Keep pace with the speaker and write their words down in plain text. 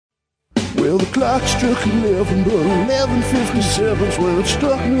Well, the clock struck 11, but 11:57's when it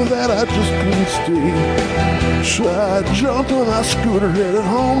struck me that I just couldn't stay. So I jumped on my scooter, headed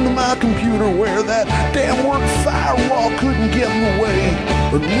home to my computer, where that damn work firewall couldn't get in the way.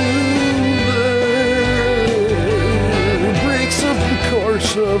 A nooner breaks up the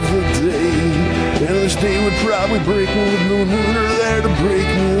course of the day, and this day would probably break me with no nooner there to break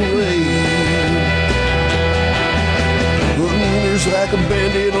me away. Like a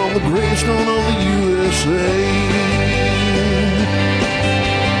band-aid on the gravestone of the USA.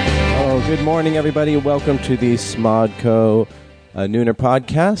 Oh, good morning, everybody. Welcome to the Smodco Nooner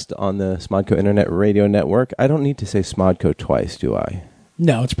podcast on the Smodco Internet Radio Network. I don't need to say Smodco twice, do I?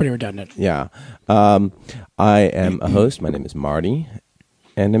 No, it's pretty redundant. Yeah. I am a host. My name is Marty.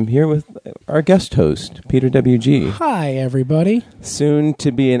 And I'm here with our guest host, Peter W.G. Hi, everybody. Soon to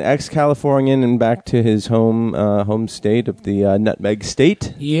be an ex-Californian and back to his home state of the Nutmeg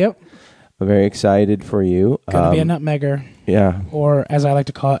State. Yep. I'm very excited for you. Gonna be a nutmegger. Yeah. Or, as I like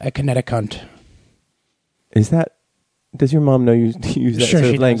to call it, a kinetic cunt. Is that... Does your mom know you use that sure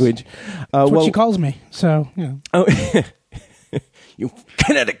sort of language? That's what she calls me, so, you know. Oh, you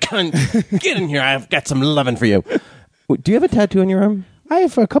kinetic cunt. Get in here. I've got some loving for you. Do you have a tattoo on your arm? I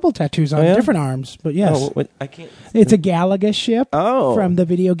have a couple tattoos on different arms, but yes. Oh, what? I can't. It's a Galaga ship from the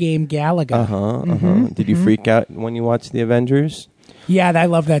video game Galaga. Did you freak out when you watched the Avengers? Yeah, I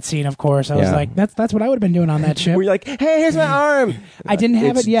love that scene, of course. I was like, that's what I would have been doing on that ship. Were you like, hey, here's my arm? I didn't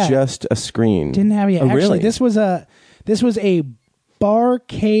have it yet. It's just a screen. Didn't have it yet. Oh, Actually, really? this was a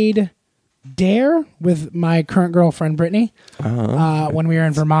barcade dare with my current girlfriend, Brittany, when we were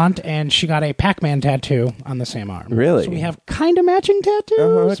in Vermont, and she got a Pac-Man tattoo on the same arm. Really? So we have kind of matching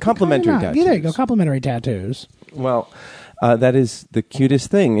tattoos. Complimentary tattoos. Yeah, there you go, complimentary tattoos. Well, that is the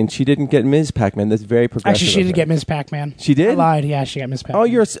cutest thing, and she didn't get Ms. Pac-Man. That's very progressive. Actually, she did get Ms. Pac-Man. She did? I lied. Yeah, she got Ms. Pac-Man. Oh,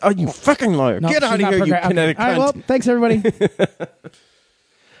 you fucking liar. No, Get out of here, you kinetic cunt. All right, well, thanks, everybody.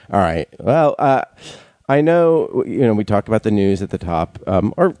 All right. Well, I know, we talked about the news at the top,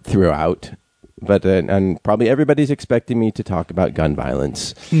 or throughout, but and probably everybody's expecting me to talk about gun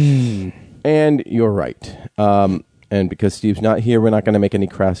violence. And you're right. And because Steve's not here, we're not going to make any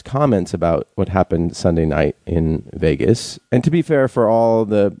crass comments about what happened Sunday night in Vegas. And to be fair, for all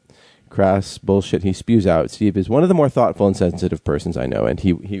the crass bullshit he spews out, Steve is one of the more thoughtful and sensitive persons I know, and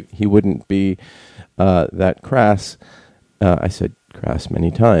he wouldn't be that crass. I said crass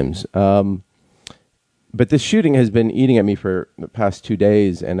many times. But this shooting has been eating at me for the past 2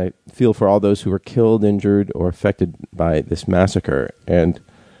 days, and I feel for all those who were killed, injured, or affected by this massacre. And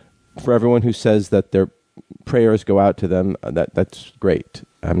for everyone who says that their prayers go out to them, that's great.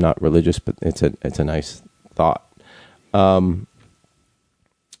 I'm not religious, but it's a nice thought.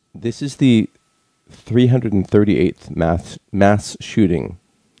 This is the 338th mass shooting.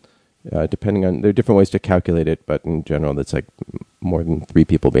 Depending on, there are different ways to calculate it, but in general, it's like more than 3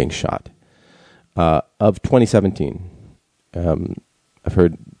 people being shot. Of 2017, I've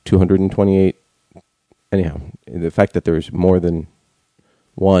heard 228. Anyhow, the fact that there's more than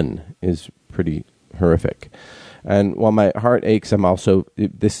one is pretty horrific. And while my heart aches, I'm also,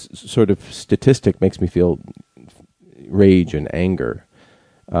 this sort of statistic makes me feel rage and anger.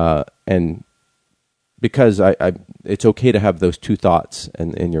 And because it's okay to have those two thoughts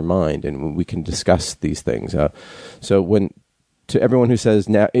in your mind, and we can discuss these things. So to everyone who says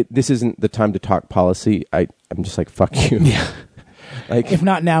now this isn't the time to talk policy, I'm just like, fuck you. Yeah. Like, if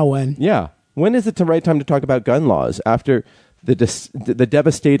not now, when? Yeah. When is it the right time to talk about gun laws after the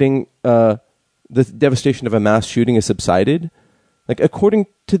devastation of a mass shooting has subsided? Like, according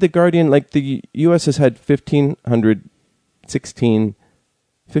to The Guardian, like, the U.S. has had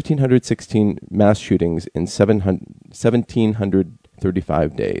 1,516 mass shootings in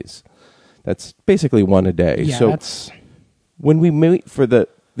 1,735 days. That's basically one a day. Yeah, so when we wait for the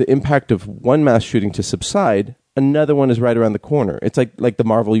impact of one mass shooting to subside, another one is right around the corner. It's like the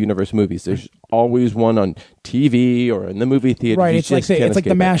Marvel Universe movies. There's always one on TV or in the movie theater. Right. It's like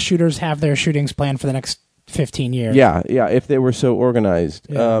the mass shooters have their shootings planned for the next 15 years. Yeah. If they were so organized.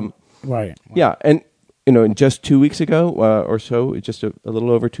 Yeah. Right. Yeah. And, just 2 weeks ago or so, just a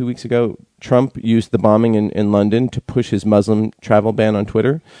little over 2 weeks ago, Trump used the bombing in London to push his Muslim travel ban on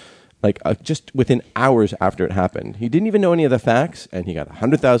Twitter. Like, just within hours after it happened. He didn't even know any of the facts, and he got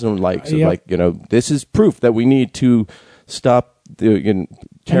 100,000 likes. Yep. This is proof that we need to stop the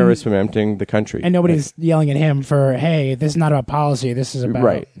terrorists from emptying the country. And nobody's yelling at him for, hey, this is not about policy. This is about...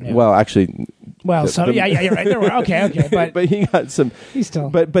 Right. Yeah. Well, actually... Well, you're right. There were, okay. But he got some... He's still...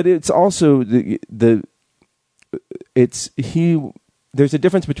 But it's also there's a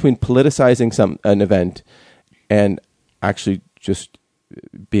difference between politicizing an event and actually just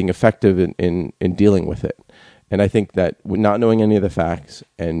being effective in dealing with it. And I think that not knowing any of the facts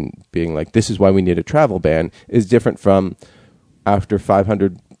and being like, this is why we need a travel ban is different from after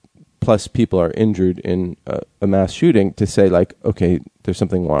 500 plus people are injured in a mass shooting to say like, okay, there's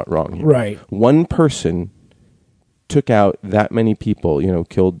something wrong here. Right. One person took out that many people,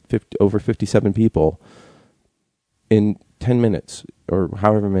 killed over 57 people in 10 minutes or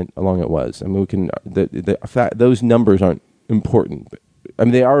however long it was. I mean, we can, those numbers aren't important. I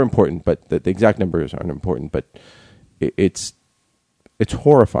mean, they are important, but the exact numbers aren't important, but it's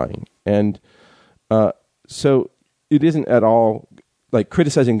horrifying. And so it isn't at all like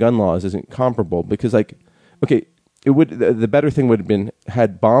criticizing gun laws isn't comparable because like, okay, it would, the better thing would have been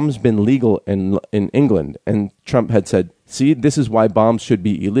had bombs been legal in England and Trump had said, see, this is why bombs should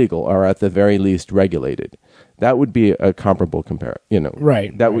be illegal or at the very least regulated. That would be a comparable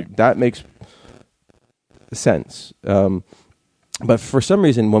Right. That makes sense. But for some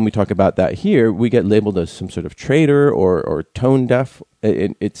reason, when we talk about that here, we get labeled as some sort of traitor or tone deaf.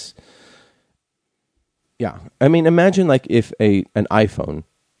 It's yeah. I mean, imagine like if an iPhone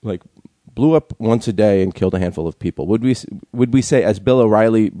like blew up once a day and killed a handful of people. Would we say, as Bill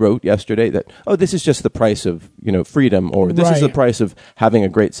O'Reilly wrote yesterday, that this is just the price of freedom, or this is the price of having a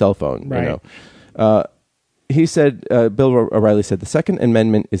great cell phone? Right. He said, Bill O'Reilly said, the Second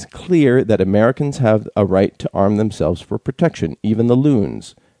Amendment is clear that Americans have a right to arm themselves for protection, even the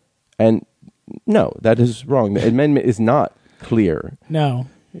loons. And no, that is wrong. The amendment is not clear. No.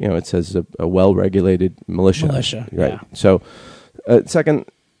 It says a well-regulated militia. Right. Yeah. So, second,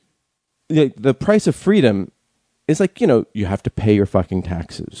 the price of freedom is like, you have to pay your fucking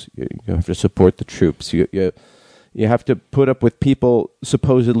taxes. You have to support the troops. You have to put up with people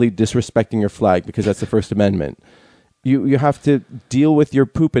supposedly disrespecting your flag because that's the First Amendment. You have to deal with your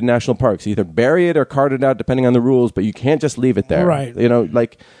poop in national parks. Either bury it or cart it out, depending on the rules, but you can't just leave it there. Right.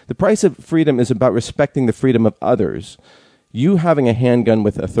 Like the price of freedom is about respecting the freedom of others. You having a handgun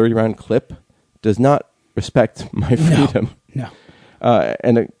with a 30-round clip does not respect my freedom. No.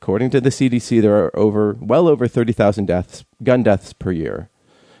 And according to the CDC, there are well over 30,000 gun deaths per year.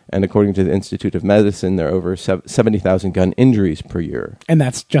 And according to the Institute of Medicine, there are over 70,000 gun injuries per year. And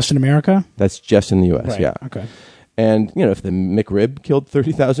that's just in America? That's just in the U.S., right. yeah. Okay. And, if the McRib killed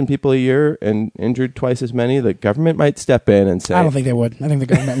 30,000 people a year and injured twice as many, the government might step in and say... I don't think they would. I think the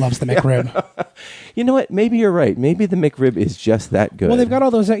government loves the McRib. You know what? Maybe you're right. Maybe the McRib is just that good. Well, they've got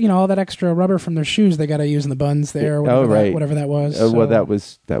all those, all that extra rubber from their shoes they got to use in the buns there. Whatever whatever that was. Well, that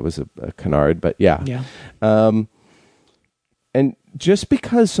was a canard, but yeah. Yeah. And just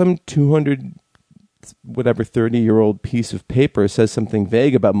because some 30-year-old piece of paper says something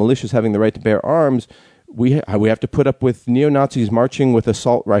vague about militias having the right to bear arms, we have to put up with neo-Nazis marching with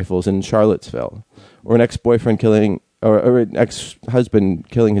assault rifles in Charlottesville, or an ex-boyfriend killing, or an ex-husband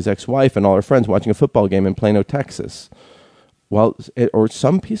killing his ex-wife and all her friends watching a football game in Plano, Texas. Or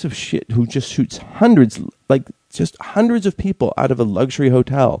some piece of shit who just shoots hundreds of people out of a luxury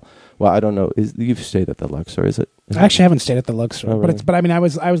hotel. Well, I don't know. You've stayed at the Luxor, is it? I actually haven't stayed at the Luxor, oh, really? but I mean, I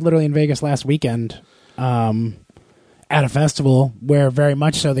was literally in Vegas last weekend, at a festival where very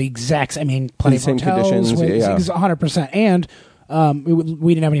much so the exact. I mean, plenty of hotels, conditions, 100%, and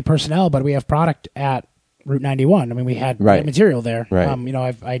we didn't have any personnel, but we have product at Route 91. I mean, we had material there. Right. I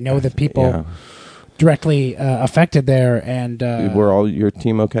know the people directly affected there, and were all your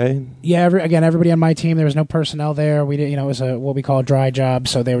team okay? Yeah, everybody on my team. There was no personnel there. We did, it was what we call a dry job,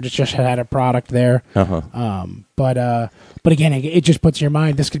 so they were just had a product there. But again, it just puts in your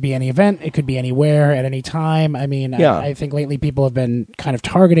mind, this could be any event, it could be anywhere at any time. I mean, I think lately people have been kind of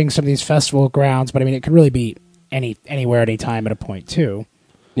targeting some of these festival grounds, but I mean, it could really be anywhere, any time at a point too.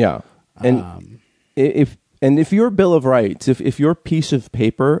 Yeah, and if your Bill of Rights, if your piece of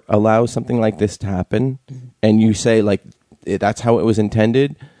paper allows something like this to happen, and you say like that's how it was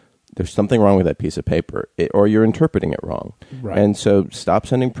intended, there's something wrong with that piece of paper, or you're interpreting it wrong. Right. And so stop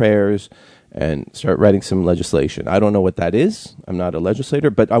sending prayers and start writing some legislation. I don't know what that is. I'm not a legislator,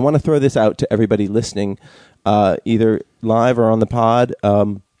 but I want to throw this out to everybody listening, either live or on the pod.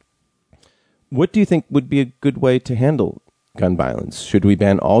 What do you think would be a good way to handle gun violence? Should we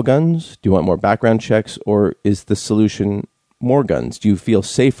ban all guns? Do you want more background checks, or is the solution more guns? Do you feel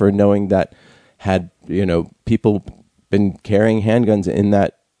safer knowing that had people been carrying handguns in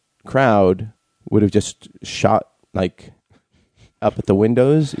that crowd, would have just shot like up at the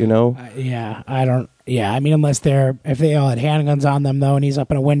windows? I mean, if they all had handguns on them though, and he's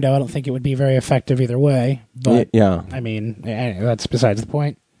up in a window, I don't think it would be very effective either way. But yeah, I mean, that's besides the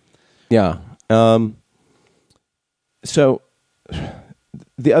point. Yeah. So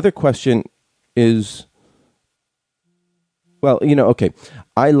the other question is, Well, okay.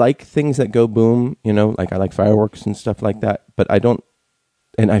 I like things that go boom, like I like fireworks and stuff like that, but I don't,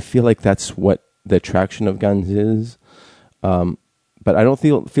 and I feel like that's what the attraction of guns is. But I don't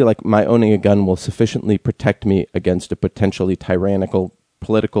feel like my owning a gun will sufficiently protect me against a potentially tyrannical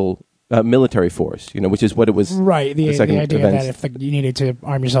political military force, which is what it was. Right. The idea that if you needed to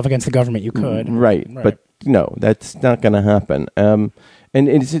arm yourself against the government, you could. Right. But no, that's not going to happen. And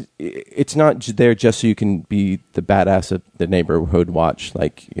it's not there just so you can be the badass of the neighborhood watch,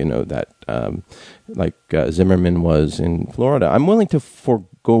 like Zimmerman was in Florida. I'm willing to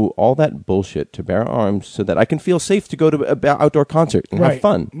forego all that bullshit to bear arms so that I can feel safe to go to an outdoor concert and have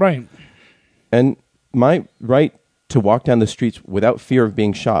fun. Right. And my right to walk down the streets without fear of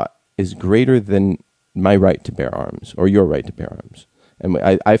being shot is greater than my right to bear arms or your right to bear arms. And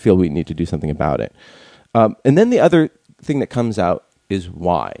I feel we need to do something about it. And then the other thing that comes out is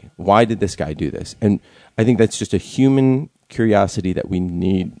why. Why did this guy do this? And I think that's just a human curiosity that we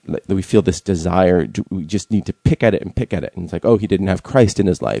need, that we feel this desire. We just need to pick at it. And it's like, oh, he didn't have Christ in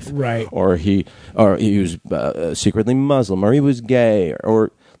his life. Right. Or he was secretly Muslim, or he was gay.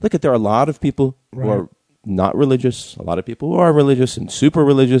 Or look, there are a lot of people who are not religious, a lot of people who are religious and super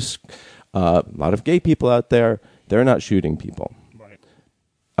religious, a lot of gay people out there. They're not shooting people. Right.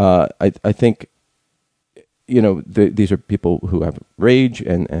 I think, these are people who have rage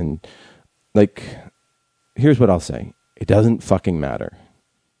and like, here's what I'll say. It doesn't fucking matter.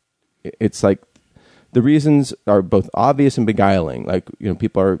 It's like the reasons are both obvious and beguiling. Like,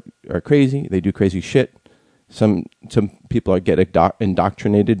 people are crazy. They do crazy shit. Some people get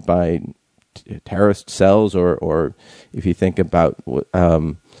indoctrinated by terrorist cells, or if you think about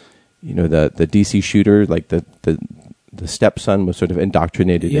the DC shooter, like the stepson was sort of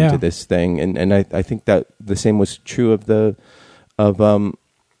indoctrinated into this thing, and I think that the same was true of the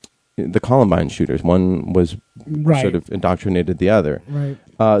Columbine shooters. One was sort of indoctrinated the other.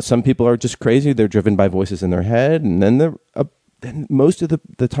 Right. Some people are just crazy. They're driven by voices in their head, and then then most of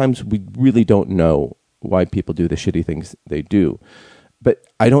the times we really don't know why people do the shitty things they do. But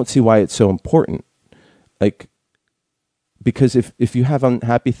I don't see why it's so important. Like, because if you have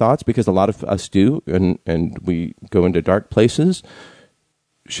unhappy thoughts, because a lot of us do, and we go into dark places,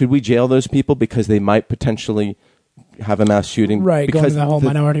 should we jail those people because they might potentially have a mass shooting? Right, because going to the whole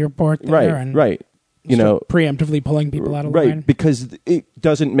Minority Report there. Right. Preemptively pulling people out of line. Right, because it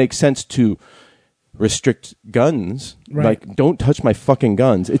doesn't make sense to restrict guns. Right. Like, don't touch my fucking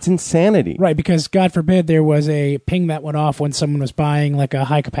guns. It's insanity. Right, because God forbid there was a ping that went off when someone was buying like a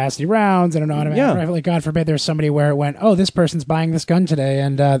high capacity rounds and an automatic rifle. Like, God forbid there's somebody where it went, oh, this person's buying this gun today,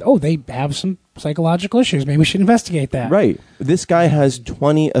 and they have some psychological issues. Maybe we should investigate that. Right. This guy has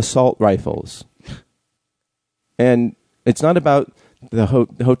 20 assault rifles. And it's not about the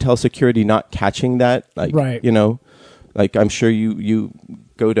hotel security not catching that. Like, right. Like, I'm sure you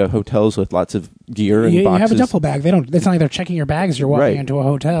go to hotels with lots of gear and boxes. You have a duffel bag. It's not like they're checking your bags. You're walking into a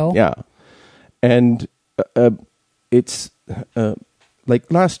hotel. Yeah, and it's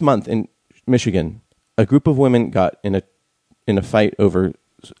like last month in Michigan, a group of women got in a fight over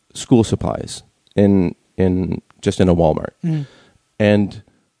school supplies in a Walmart, and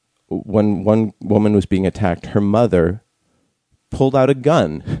when one woman was being attacked, her mother pulled out a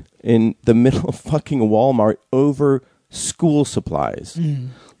gun in the middle of fucking Walmart over school supplies.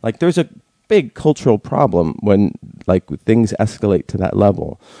 Like, there's a big cultural problem when like things escalate to that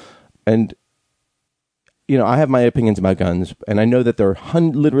level. And I have my opinions about guns, and I know that there are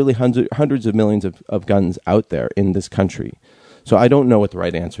literally hundreds of millions of guns out there in this country. So I don't know what the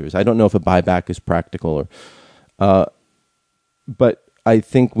right answer is. I don't know if a buyback is practical, but I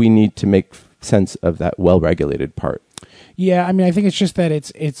think we need to make sense of that well-regulated part. Yeah, I mean, I think it's just that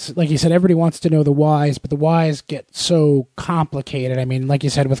it's like you said, everybody wants to know the whys, but the whys get so complicated. I mean, like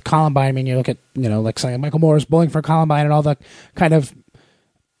you said, with Columbine, I mean, you look at, like saying Michael Moore's bullying for Columbine and all the kind of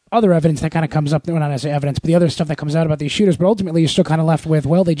other evidence that kind of comes up, well, not necessarily evidence, but the other stuff that comes out about these shooters, but ultimately you're still kind of left with,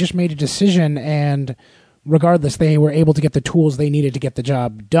 well, they just made a decision, and regardless, they were able to get the tools they needed to get the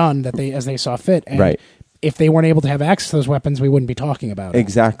job done as they saw fit. And right. If they weren't able to have access to those weapons, we wouldn't be talking about it.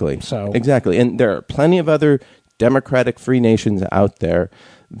 Exactly. And there are plenty of other democratic free nations out there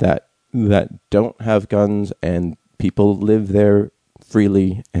that don't have guns, and people live there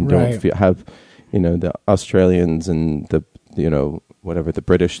freely and don't have, the Australians and the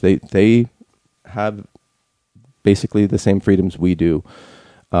British, they have basically the same freedoms we do.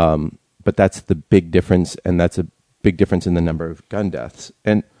 But that's the big difference, and that's a big difference in the number of gun deaths.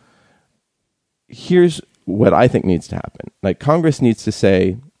 And here's what I think needs to happen. Like, Congress needs to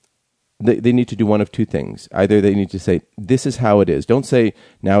say, they need to do one of two things. Either they need to say, this is how it is. Don't say,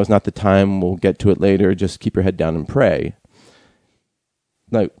 now is not the time, we'll get to it later, just keep your head down and pray.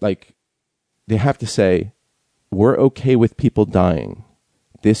 like they have to say, we're okay with people dying.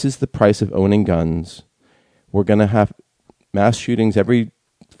 This is the price of owning guns. We're going to have mass shootings every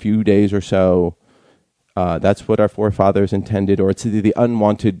few days or so. That's what our forefathers intended, or it's the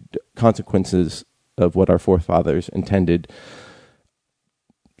unwanted consequences of what our forefathers intended.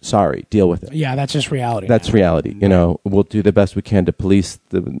 Sorry, deal with it. Yeah, that's just reality. That's reality. We'll do the best we can to police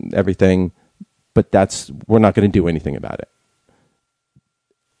everything, but we're not going to do anything about it.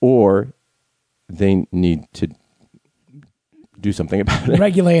 Or they need to do something about it.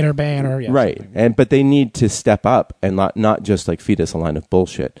 Regulate or ban or right. Something. But they need to step up and not just like feed us a line of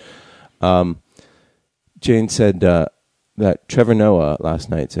bullshit. Jane said that Trevor Noah last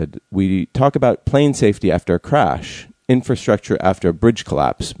night said, we talk about plane safety after a crash, infrastructure after a bridge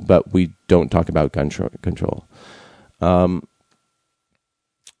collapse, but we don't talk about gun control.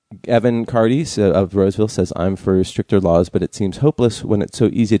 Evan Cardy of Roseville says, I'm for stricter laws, but it seems hopeless when it's so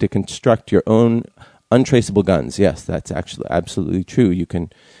easy to construct your own untraceable guns. Yes, that's actually absolutely true. You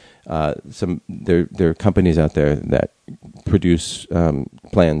can, there are companies out there that produce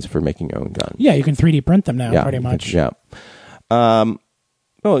plans for making your own guns. Yeah, you can 3D print them now, pretty much. Well,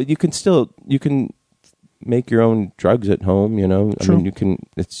 you can make your own drugs at home. True. I mean,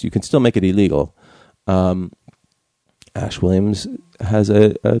 you can still make it illegal. Ash Williams has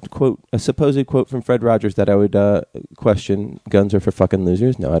a supposed quote from Fred Rogers that I would question. Guns are for fucking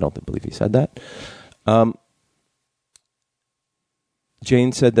losers. No, I don't believe he said that.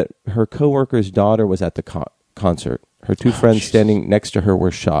 Jane said that her coworker's daughter was at the concert. Her two friends standing next to her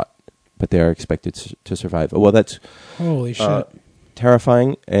were shot, but they are expected to survive. Well, that's holy shit,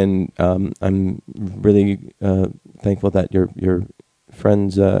 terrifying, and I'm really thankful that your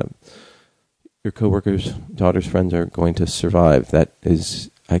friends. Your coworkers' daughter's friends are going to survive. That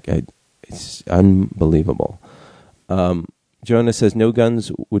is, it's unbelievable. Jonah says no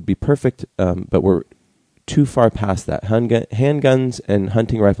guns would be perfect, but we're too far past that. Handguns and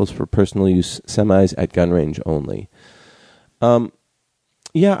hunting rifles for personal use, semis at gun range only.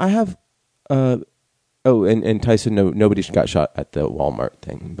 Yeah, I have. And Tyson, nobody got shot at the Walmart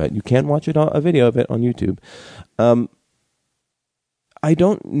thing, but you can watch a video of it on YouTube. I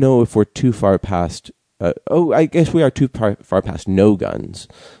don't know if we're too far past. I guess we are too far past no guns,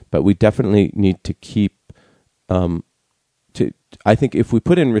 but we definitely need to keep. I think if we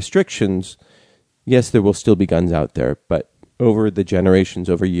put in restrictions, yes, there will still be guns out there, but over the generations,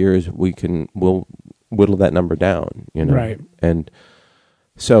 over years, we'll whittle that number down. Right. And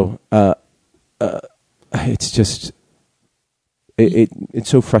so it's just. It's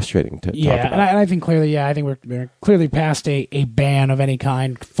so frustrating to talk about. And I think clearly, we're clearly past a ban of any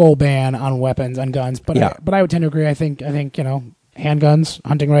kind, full ban on weapons, on guns. But I would tend to agree. I think handguns,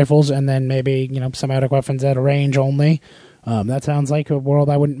 hunting rifles, and then maybe semi-automatic weapons at a range only. That sounds like a world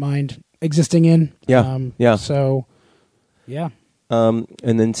I wouldn't mind existing in. Yeah. So, yeah.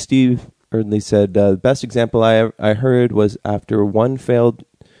 And then Steve Erdley said the best example I heard was after one failed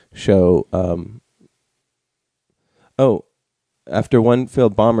show. After one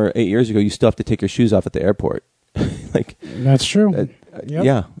failed bomber 8 years ago, you still have to take your shoes off at the airport. That's true.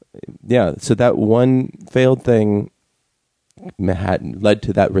 Yep. Yeah. So that one failed thing led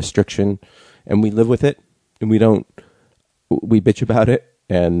to that restriction, and we live with it, and we bitch about it,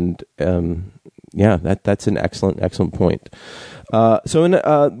 and that's an excellent point.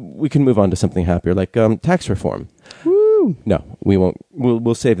 So we can move on to something happier, like tax reform. Woo! No, we won't.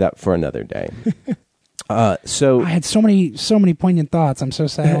 We'll save that for another day. So I had so many poignant thoughts. I'm so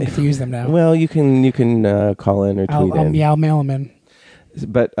sad I don't get to use them now. Well, you can call in or tweet in. Yeah, I'll mail them in.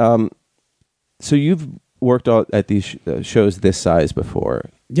 But so you've worked at these shows this size before.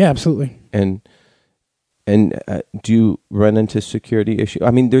 Yeah, absolutely. And do you run into security issues?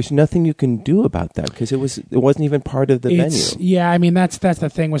 I mean, there's nothing you can do about that because it wasn't even part of the venue. Yeah, I mean that's the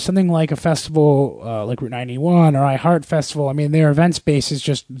thing with something like a festival like Route 91 or iHeart Festival. I mean, their event space is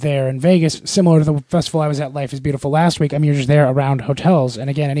just there in Vegas, similar to the festival I was at, Life is Beautiful, last week. I mean, you're just there around hotels, and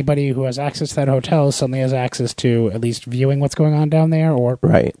again, anybody who has access to that hotel suddenly has access to at least viewing what's going on down there, or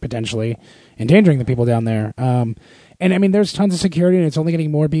potentially endangering the people down there. And I mean, there's tons of security, and it's only getting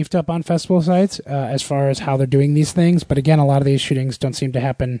more beefed up on festival sites as far as how they're doing these things. But again, a lot of these shootings don't seem to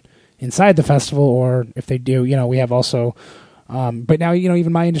happen inside the festival, or if they do, we have also. But now,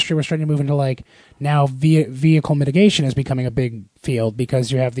 even my industry, we're starting to move into now vehicle mitigation is becoming a big field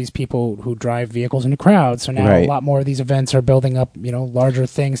because you have these people who drive vehicles into crowds. So now a lot more of these events are building up, larger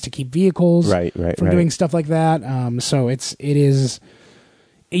things to keep vehicles from doing stuff like that. So it is.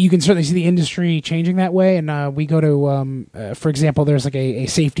 You can certainly see the industry changing that way, and we go to, for example, there's a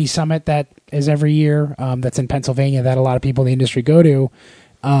safety summit that is every year that's in Pennsylvania that a lot of people in the industry go to,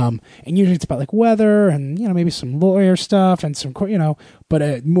 And usually it's about like weather and, maybe some lawyer stuff and some,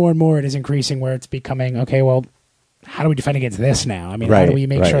 but more and more it is increasing where it's becoming, okay, well, how do we defend against this now? I mean, how do we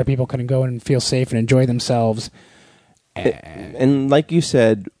make sure people can go and feel safe and enjoy themselves? And like you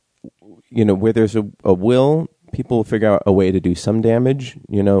said, where there's a will, people will figure out a way to do some damage,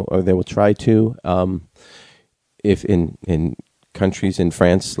 or they will try to. If in countries in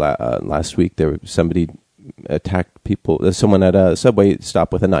France last week, there was somebody attacked people, someone at a subway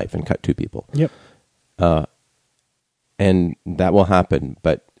stop with a knife and cut 2 people. Yep. And that will happen.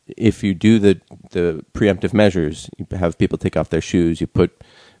 But if you do the preemptive measures, you have people take off their shoes, you put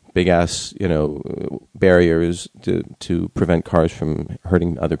big ass, barriers to prevent cars from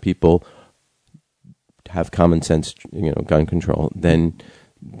hurting other people, have common sense, gun control, then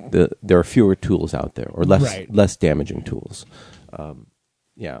there are fewer tools out there, or less damaging tools.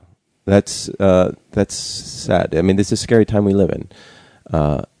 That's sad. I mean, this is a scary time we live in,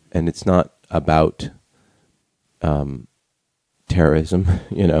 and it's not about terrorism,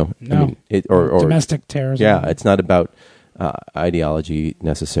 No. I mean, or domestic terrorism. Yeah, it's not about ideology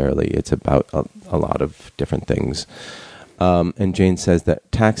necessarily. It's about a lot of different things. And Jane says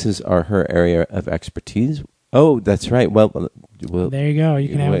that taxes are her area of expertise. Oh, that's right. Well, there you go. You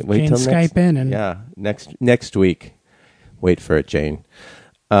can have Jane Skype in. And next week. Wait for it, Jane.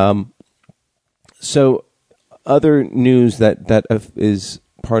 So other news that is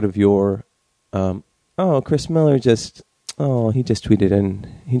part of your... Chris Miller he just tweeted in.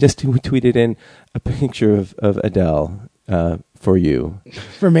 He just tweeted in a picture of Adele for you.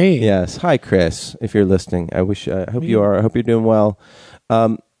 For me? Yes. Hi, Chris, if you're listening. I hope you are. I hope you're doing well.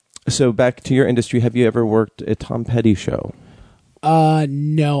 So back to your industry, have you ever worked a Tom Petty show?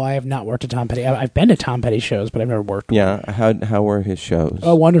 No, I have not worked at Tom Petty. I've been to Tom Petty shows, but I've never worked. Yeah, how were his shows?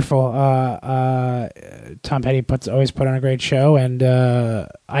 Oh, wonderful. Tom Petty always put on a great show, and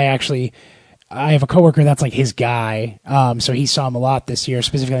I have a coworker that's like his guy. So he saw him a lot this year,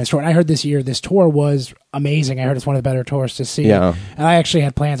 specifically on this tour. And I heard this year, this tour was amazing. I heard it's one of the better tours to see. Yeah. And I actually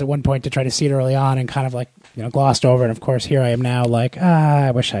had plans at one point to try to see it early on and kind of like, glossed over. And of course, here I am now like,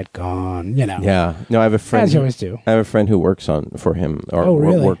 I wish I'd gone, Yeah. No, I have a friend. As you always do. I have a friend who works for him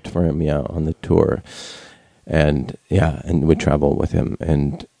really? Worked for him, on the tour. And and would travel with him.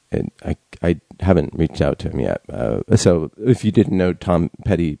 And I haven't reached out to him yet. So if you didn't know, Tom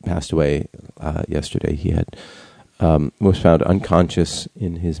Petty passed away yesterday. He had was found unconscious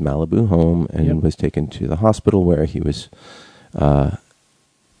in his Malibu home and was taken to the hospital where he was.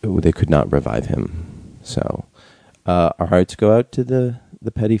 They could not revive him. So our hearts go out to the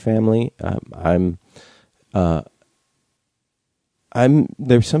Petty family.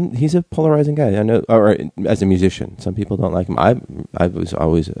 He's a polarizing guy. I know, or as a musician, some people don't like him. I was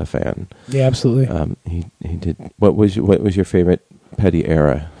always a fan. Yeah, absolutely. He did. What was your favorite Petty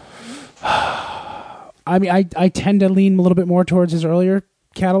era? I mean, I tend to lean a little bit more towards his earlier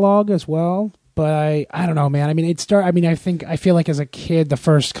catalog as well. But I don't know, man. I mean, I feel like as a kid, the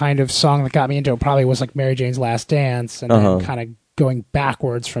first kind of song that got me into it probably was like Mary Jane's Last Dance, and then kind of going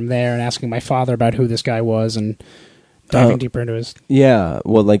backwards from there and asking my father about who this guy was and diving deeper into his... Yeah,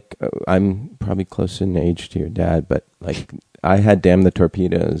 well, like, I'm probably close in age to your dad, but, like, I had Damn the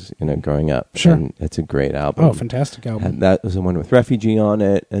Torpedoes, growing up. Sure. And it's a great album. Oh, fantastic album. And that was the one with Refugee on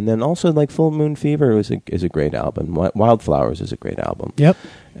it. And then also, like, Full Moon Fever is a great album. Wildflowers is a great album. Yep.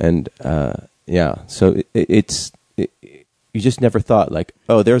 And, so you just never thought, like,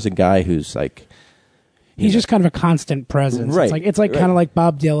 oh, there's a guy who's, like... He's just kind of a constant presence. Right. It's like kind of like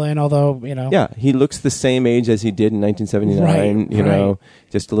Bob Dylan, although, Yeah, he looks the same age as he did in 1979, right.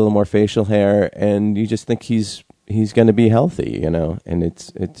 Just a little more facial hair, and you just think he's going to be healthy, and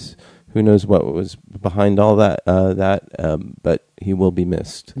it's who knows what was behind all that, but he will be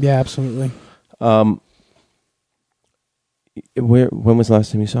missed. Yeah, absolutely. When was the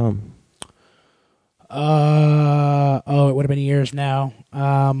last time you saw him? It would have been years now.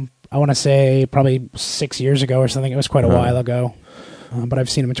 I want to say probably 6 years ago or something. It was quite a while ago, but I've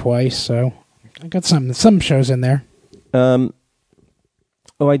seen him twice, so I got some shows in there. I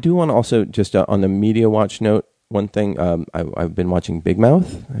do want to also just on the media watch note, one thing. I've been watching Big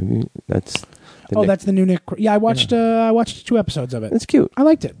Mouth. That's the new Nick. Yeah, I watched 2 episodes of it. It's cute. I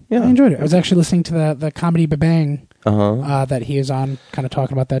liked it. Yeah. I enjoyed it. I was actually listening to the comedy Babang. That he is on, kind of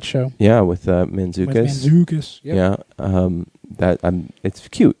talking about that show. Yeah, with Mantzoukas. Yep. Yeah, it's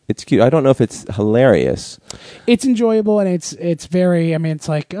cute. It's cute. I don't know if it's hilarious. It's enjoyable, and it's very. I mean, it's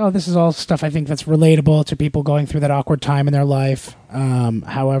like, oh, this is all stuff I think that's relatable to people going through that awkward time in their life.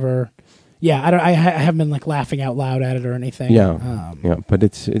 However, I haven't been like laughing out loud at it or anything. Yeah, but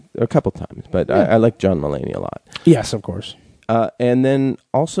it's a couple times. But I like John Mulaney a lot. Yes, of course. And then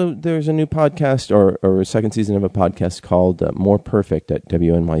also there's a new podcast or a second season of a podcast called More Perfect at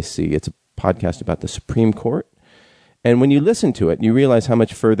WNYC. It's a podcast about the Supreme Court. And when you listen to it, you realize how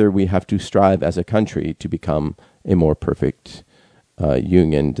much further we have to strive as a country to become a more perfect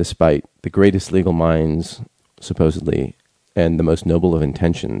union, despite the greatest legal minds, supposedly, and the most noble of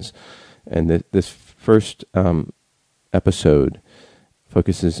intentions. And this first episode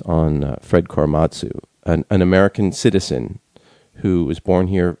focuses on Fred Korematsu, an American citizen who was born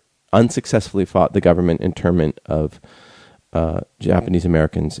here, unsuccessfully fought the government internment of Japanese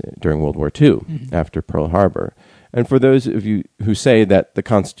Americans during World War II, after Pearl Harbor. And for those of you who say that the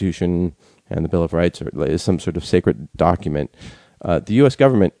Constitution and the Bill of Rights is some sort of sacred document, the U.S.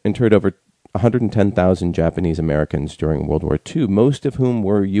 government interred over 110,000 Japanese Americans during World War II, most of whom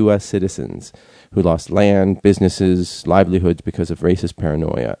were U.S. citizens who lost land, businesses, livelihoods because of racist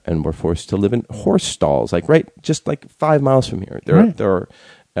paranoia and were forced to live in horse stalls, just 5 miles from here. There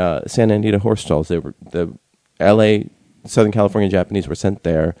are Santa Anita horse stalls. They were the L.A., Southern California Japanese were sent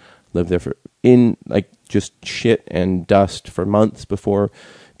there, lived there in just shit and dust for months before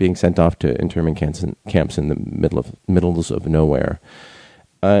being sent off to internment camps in the middles of nowhere.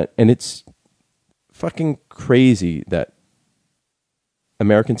 And it's fucking crazy that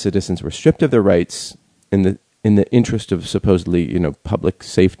American citizens were stripped of their rights in the interest of supposedly, public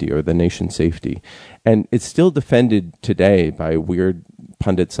safety or the nation's safety. And it's still defended today by weird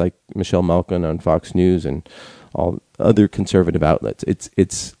pundits like Michelle Malkin on Fox News and all other conservative outlets.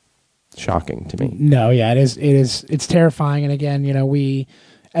 It's shocking to me. No, yeah, it is. It's terrifying. And again, we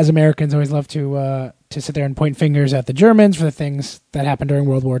as Americans always love to sit there and point fingers at the Germans for the things that happened during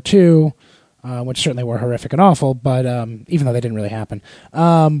World War II, which certainly were horrific and awful, but even though they didn't really happen.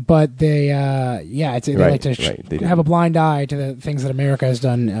 But they like to have a blind eye to the things that America has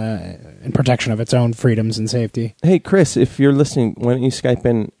done in protection of its own freedoms and safety. Hey, Chris, if you're listening, why don't you Skype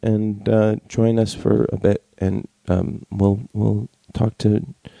in and join us for a bit, and we'll talk to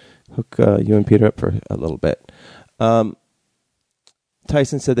hook you and Peter up for a little bit.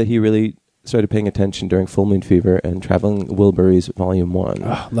 Tyson said that he really started paying attention during Full Moon Fever and Traveling Wilburys Volume 1.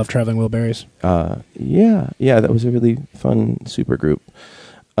 Oh, love Traveling Wilburys. Yeah, that was a really fun super group.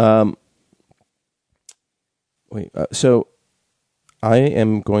 So I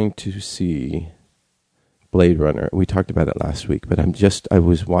am going to see Blade Runner. We talked about it last week, but I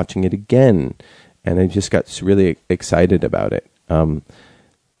was watching it again, and I just got really excited about it.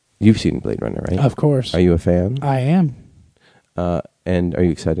 You've seen Blade Runner, right? Of course. Are you a fan? I am. And are you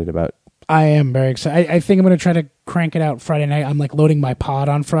excited about? I am very excited. I think I'm going to try to crank it out Friday night. I'm loading my pod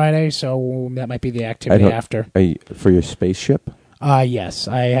on Friday, so that might be the activity after. For your spaceship? Yes.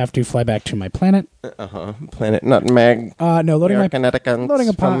 I have to fly back to my planet. Planet Nutmeg. No, loading a pod.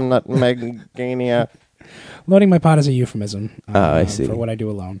 From Nutmegania. Loading my pod is a euphemism. I see. For what I do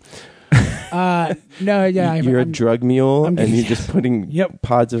alone. No, yeah. You're a drug mule, and you're just putting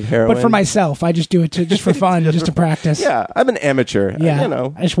pods of heroin. But for myself, I just do it just for fun, just to practice. Yeah, I'm an amateur.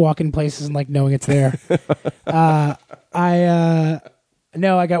 Yeah, I just walk in places and knowing it's there. I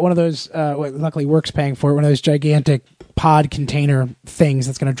got one of those. Luckily, work's paying for it. One of those gigantic pod container things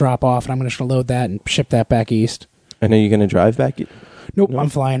that's going to drop off, and I'm just going to load that and ship that back east. And are you going to drive back? Nope, I'm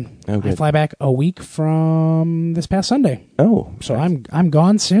flying. Oh, I fly back a week from this past Sunday. Oh, so I'm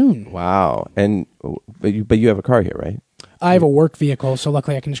gone soon. Wow! But you have a car here, right? I have a work vehicle, so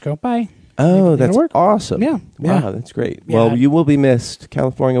luckily I can just go bye. Oh, that's awesome! Yeah, wow, that's great. Yeah. Well, you will be missed.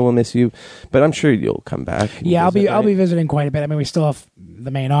 California will miss you, but I'm sure you'll come back. Yeah, I'll be visiting quite a bit. I mean, we still have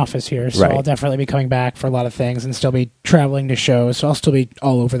the main office here, so I'll definitely be coming back for a lot of things and still be traveling to shows. So I'll still be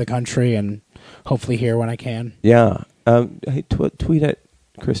all over the country and hopefully here when I can. Yeah. Hey, tweet at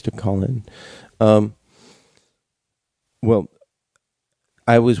Chris to call in. Well,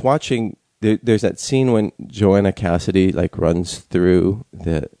 I was watching. There's that scene when Joanna Cassidy runs through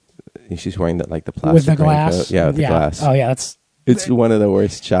she's wearing the plastic with the glass. Raincoat. Yeah, with the glass. Oh yeah, it's one of the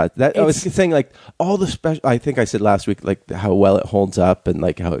worst shots. I was saying all the special. I think I said last week how well it holds up and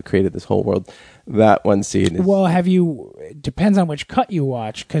how it created this whole world. That one scene is. Well, depends on which cut you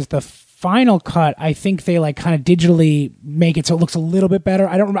watch, because the final cut, I think they kind of digitally make it so it looks a little bit better.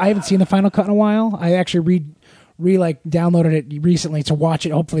 I haven't seen the final cut in a while. I actually downloaded it recently to watch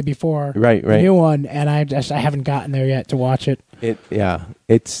it, hopefully before the new one, and I haven't gotten there yet to watch it.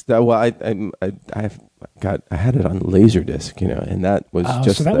 It's I had it on Laserdisc, and that was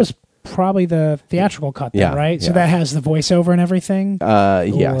so that was probably the theatrical cut, then, right? Yeah. So that has the voiceover and everything.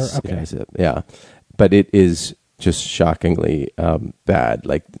 Yes, okay. yeah, but it is just shockingly bad.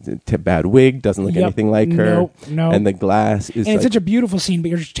 Like bad wig, doesn't look anything like her. No. And the glass is. And it's such a beautiful scene, but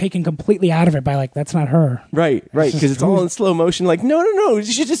you're just taken completely out of it by like that's not her. Right, because it's all in slow motion. Like no, you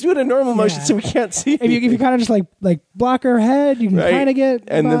should just do it in normal motion so we can't see. If you kind of just like block her head, you can kind of get.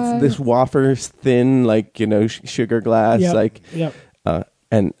 And this wafer thin, like sugar glass,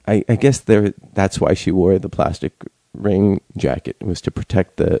 and I guess that's why she wore the plastic ring jacket, was to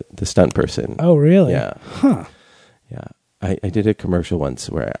protect the stunt person. Oh, really? Yeah. Huh. Yeah. I did a commercial once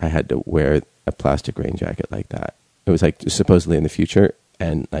where I had to wear a plastic rain jacket like that. It was like supposedly in the future,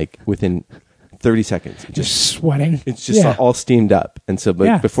 and like within 30 seconds, just sweating. It's just all steamed up, and so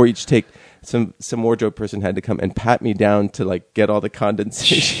before each take, some wardrobe person had to come and pat me down to like get all the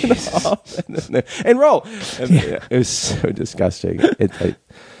condensation off, and roll. And it was so disgusting.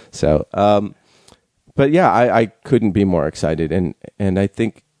 But yeah, I couldn't be more excited, and I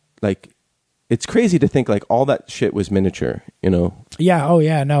think like. It's crazy to think like all that shit was miniature, Yeah. Oh,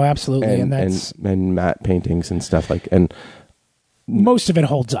 yeah. No, absolutely. And matte paintings and stuff and most of it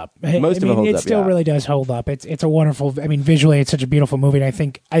holds up. It still really does hold up. It's a wonderful. I mean, visually, it's such a beautiful movie. And I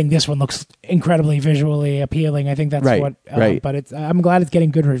think this one looks incredibly visually appealing. I think that's what. Right. But I'm glad it's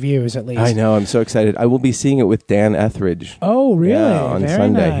getting good reviews at least. I know. I'm so excited. I will be seeing it with Dan Etheridge. Oh, really? Yeah, on very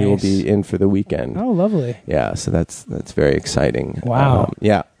Sunday. Nice. He will be in for the weekend. Oh, lovely. Yeah. So that's very exciting. Wow.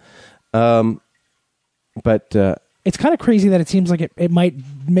 Yeah. But it's kind of crazy that it seems like it might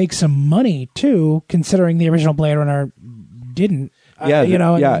make some money too, considering the original Blade Runner didn't.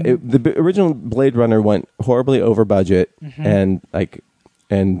 The original Blade Runner went horribly over budget and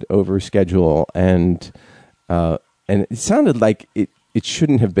over schedule, and it sounded like it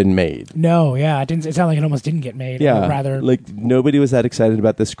shouldn't have been made. No, yeah, it didn't. It sounded like it almost didn't get made. Yeah, or rather, like nobody was that excited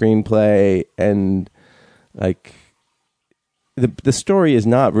about the screenplay, and like. The story is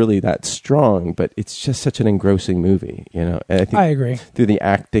not really that strong, but it's just such an engrossing movie, And I think I agree. Through the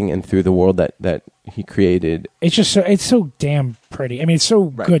acting and through the world that he created, it's just so damn pretty. I mean, it's so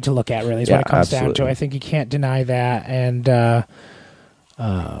good to look at. Really, is what it comes down to. I think you can't deny that. And okay,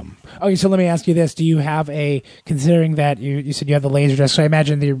 so let me ask you this: do you have considering that you said you have the Laserdisc? So I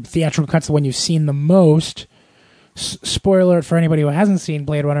imagine the theatrical cut's the one you've seen the most. Spoiler alert for anybody who hasn't seen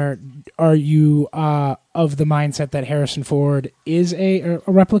Blade Runner. Are you of the mindset that Harrison Ford is a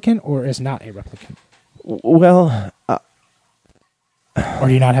replicant or is not a replicant? Well, or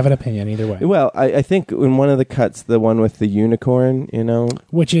do you not have an opinion either way? Well, I think in one of the cuts, the one with the unicorn,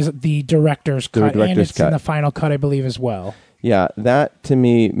 which is the director's cut, and it's in the final cut, I believe, as well. Yeah, that to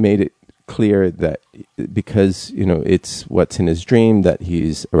me made it clear that because it's what's in his dream that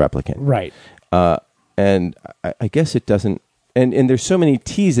he's a replicant, right? And I guess it doesn't. And there's so many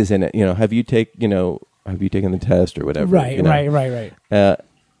teases in it. Have you taken the test or whatever? Right.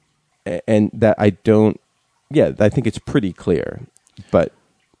 And that I don't. Yeah, I think it's pretty clear, but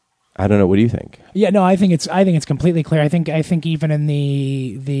I don't know. What do you think? Yeah, no, I think it's completely clear. I think even in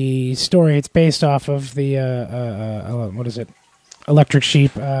the story, it's based off of the what is it? Electric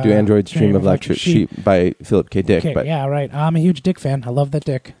Sheep. Do Androids Dream of Electric Sheep by Philip K. Dick. Okay, yeah, right. I'm a huge Dick fan. I love that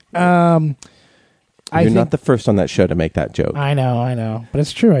Dick. You're not the first on that show to make that joke. I know, but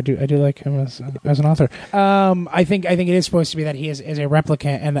it's true. I do like him as an author. I think it is supposed to be that he is a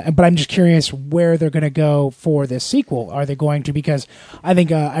replicant, but I'm just curious where they're going to go for this sequel. Are they going to? Because I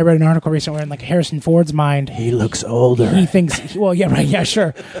think I read an article recently where in like Harrison Ford's mind, he looks older. He thinks, well, yeah, right, yeah,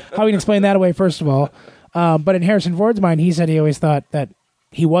 sure. How we can explain that away? First of all, but in Harrison Ford's mind, he said he always thought that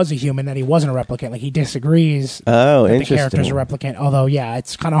he was a human, that he wasn't a replicant. Like, he disagrees that the character's a replicant. Although, yeah,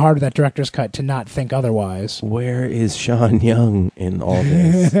 it's kind of hard with that director's cut to not think otherwise. Where is Sean Young in all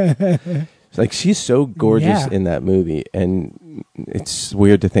this? Like, she's so gorgeous in that movie, and it's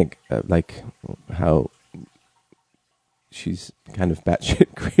weird to think, like, how she's kind of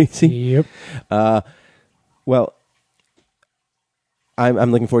batshit crazy. Yep. Well,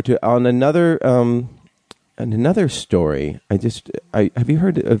 I'm looking forward to it. On another story, have you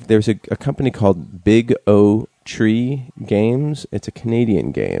heard of? There's a company called Big O Tree Games. It's a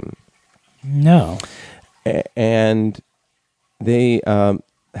Canadian game. No. And they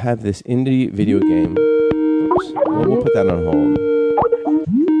have this indie video game. Oops. We'll put that on hold.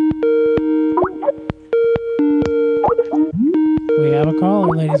 We have a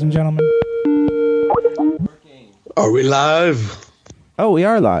caller, ladies and gentlemen. Are we live? Oh, we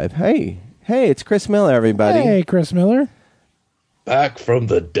are live. Hey, it's Chris Miller, everybody. Hey, Chris Miller. Back from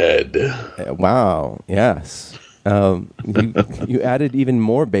the dead. Wow, yes. You added even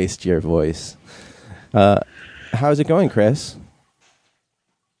more bass to your voice. How's it going, Chris?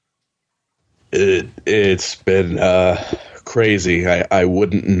 It's been crazy. I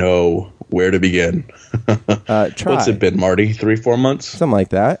wouldn't know where to begin. Try. What's it been, Marty? 3-4 months? Something like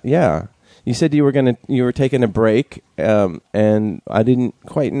that. Yeah. You said you were taking a break, and I didn't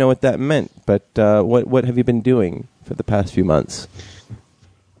quite know what that meant. But what have you been doing for the past few months?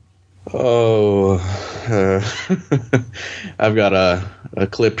 Oh, I've got a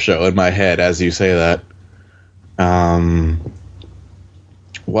clip show in my head as you say that.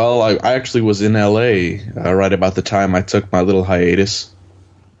 Well, I actually was in LA right about the time I took my little hiatus.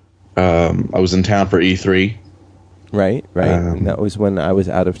 I was in town for E3. Right. That was when I was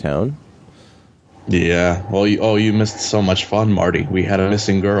out of town. Yeah. Well, you missed so much fun, Marty. We had a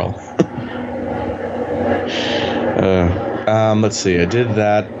missing girl. Let's see. I did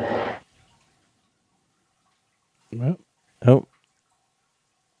that. Oh.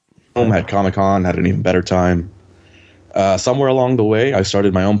 Had Comic-Con, had an even better time. Somewhere along the way, I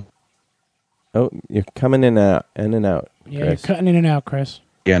started my own. Oh, you're coming in and out. Yeah, you're cutting in and out, Chris.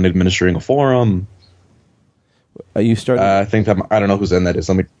 And administering a forum. You started. I think I don't know whose end that is.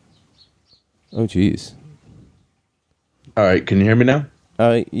 Let me. Oh, geez. All right, can you hear me now?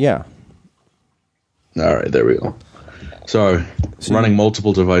 Yeah. All right, there we go. So running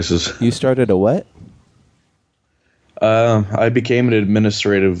multiple devices. You started a what? I became an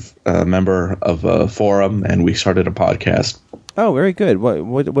administrative member of a forum, and we started a podcast. Oh, very good.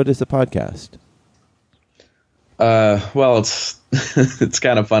 What is the podcast? Well, it's it's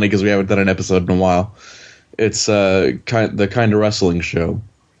kind of funny because we haven't done an episode in a while. It's the Kinda Wrestling Show.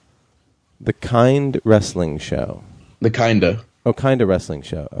 The Kind Wrestling Show. The Kinda. Oh, Kinda Wrestling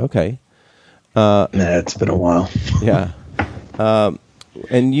Show. Okay. It's been a while. Yeah.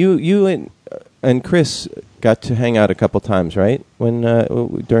 And you and Chris got to hang out a couple times, right? When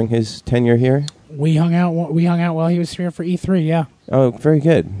during his tenure here. We hung out while he was here for E3. Yeah. Oh, very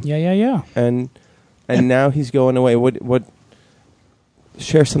good. Yeah. And now he's going away. What?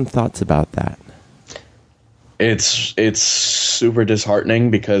 Share some thoughts about that. It's super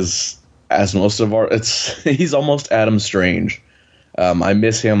disheartening because as most of he's almost Adam Strange. I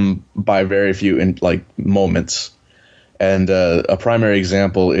miss him by very few moments. And a primary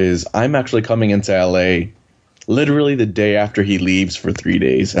example is I'm actually coming into LA literally the day after he leaves for 3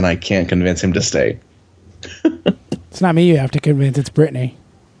 days, and I can't convince him to stay. It's not me you have to convince, it's Brittany.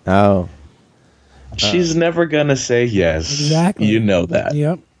 Oh. She's never going to say yes. Exactly. You know that.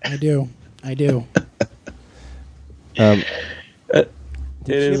 Yep, I do. It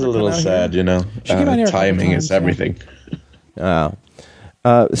is a little sad, you know. Timing is everything. Oh.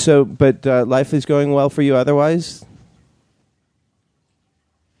 But life is going well for you otherwise?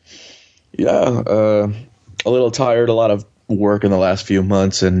 Yeah, a little tired, a lot of work in the last few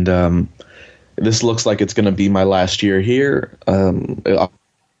months, and this looks like it's going to be my last year here. Uh-oh.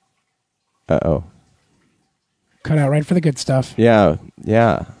 Cut out right for the good stuff. Yeah.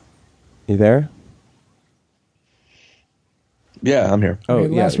 You there? Yeah, I'm here. Oh,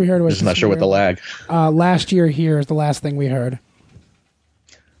 yeah. Last we heard was just not sure what the lag. Last year here is the last thing we heard.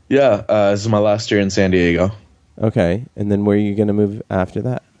 Yeah, this is my last year in San Diego. Okay, and then where are you going to move after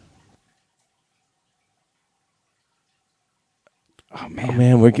that? Oh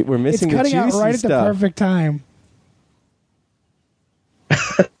man, we're missing the juicy stuff. It's cutting out right at the perfect time.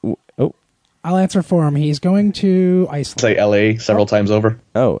 Oh, I'll answer for him. He's going to Iceland. Say L.A. several times over.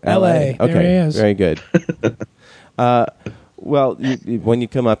 Oh, L.A. Okay, there he is. Very good. Well, when you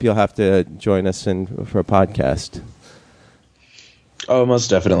come up, you'll have to join us for a podcast. Oh, most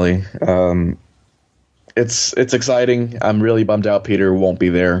definitely. It's exciting. I'm really bummed out Peter won't be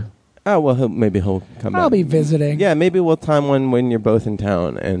there. Oh, well, maybe he'll come I'll be visiting. Yeah, maybe we'll time one when you're both in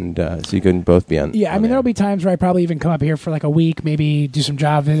town, and so you can both be on. Yeah, I mean, there'll be times where I probably even come up here for like a week, maybe do some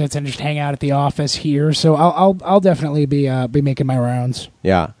job visits and just hang out at the office here. So I'll definitely be making my rounds.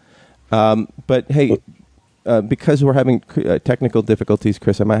 Yeah, but hey, because we're having technical difficulties,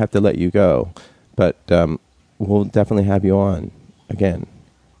 Chris, I might have to let you go, but we'll definitely have you on again.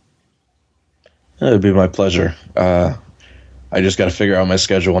 It'd be my pleasure. I just got to figure out my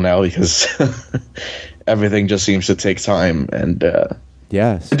schedule now because everything just seems to take time. And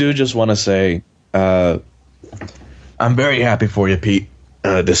yes, I do just want to say I'm very happy for you, Pete,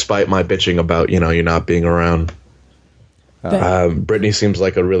 despite my bitching about you not being around. Brittany seems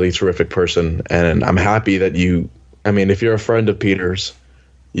like a really terrific person, and I'm happy that you. I mean, if you're a friend of Peter's,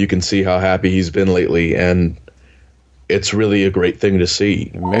 you can see how happy he's been lately, and it's really a great thing to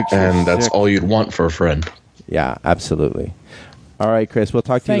see. And that's all you'd want for a friend. Yeah, absolutely. All right, Chris, we'll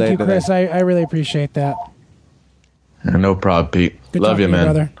talk to you later. Thank you, Chris. I really appreciate that. No problem, Pete. Good Love you, man.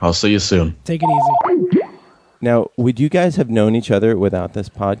 Brother. I'll see you soon. Take it easy. Now, would you guys have known each other without this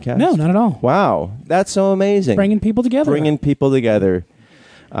podcast? No, not at all. Wow, that's so amazing. Bringing people together.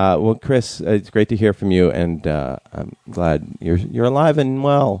 Well, Chris, it's great to hear from you, and I'm glad you're alive and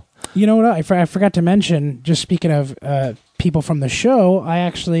well. You know what? I forgot to mention, just speaking of people from the show, I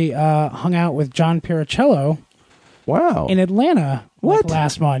actually hung out with John Piricello. Wow. In Atlanta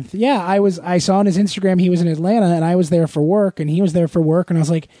last month. Yeah, I saw on his Instagram he was in Atlanta, and I was there for work, and he was there for work, and I was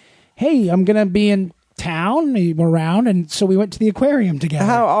like, hey, I'm going to be in town around, and so we went to the aquarium together.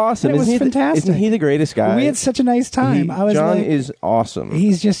 How awesome. It was fantastic. Isn't he the greatest guy? We had such a nice time. John is awesome.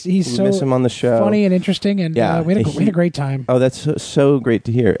 He's so miss him on the show. Funny and interesting, and we had a great time. Oh, that's so great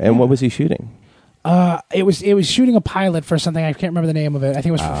to hear. And what was he shooting? It was shooting a pilot for something. I can't remember the name of it. I think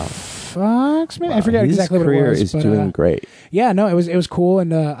it was for Fox. Maybe I forget exactly what it was. His career is doing great. Yeah, no, it was cool,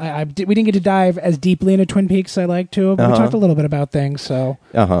 and we didn't get to dive as deeply into Twin Peaks as I like to. But we talked a little bit about things. So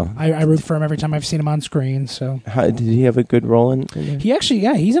I root for him every time I've seen him on screen. So did he have a good role in it? He actually,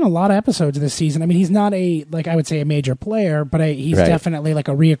 he's in a lot of episodes this season. I mean, he's not I would say a major player, but he's definitely like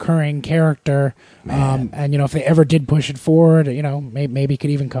a reoccurring character. And if they ever did push it forward, maybe he could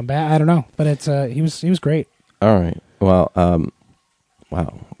even come back. I don't know, but it's he was great. All right. Well,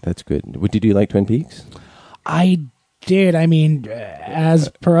 wow, that's good. Did you like Twin Peaks? I did. I mean, as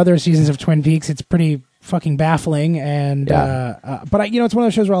per other seasons of Twin Peaks, it's pretty fucking baffling. And but it's one of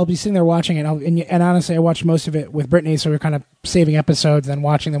those shows where I'll be sitting there watching it, and honestly, I watched most of it with Brittany, so we we're kind of saving episodes and then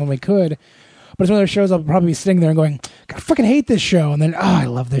watching them when we could. But it's one of those shows I'll probably be sitting there and going, God, I fucking hate this show, and then I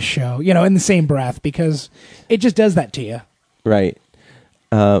love this show, in the same breath, because it just does that to you. Right.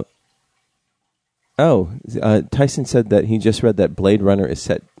 Tyson said that he just read that Blade Runner is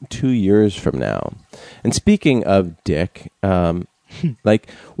set 2 years from now. And speaking of Dick, like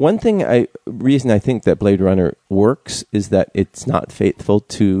one reason I think that Blade Runner works is that it's not faithful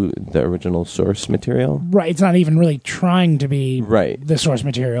to the original source material. Right. It's not even really trying to be the source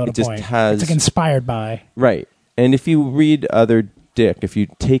material at a point. It's like inspired by. Right. And if you read other Dick, if you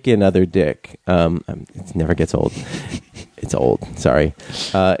take in other Dick, it never gets old. It's old. Sorry.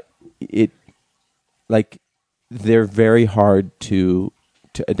 They're very hard to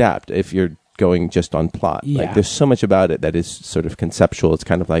adapt if you're going just on plot. Yeah. Like there's so much about it that is sort of conceptual. It's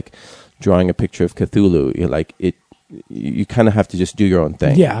kind of like drawing a picture of Cthulhu. You kind of have to just do your own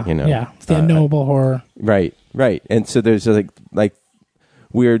thing. Yeah, it's the unknowable horror. Right. And so there's like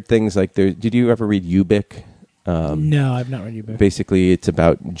weird things like there. Did you ever read Ubik? No, I've not read Ubik. Basically, it's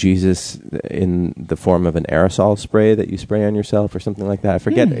about Jesus in the form of an aerosol spray that you spray on yourself or something like that. I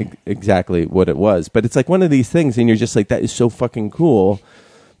forget exactly what it was, but it's like one of these things, and you're just like, that is so fucking cool.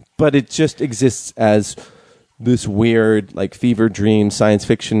 But it just exists as this weird, like, fever dream science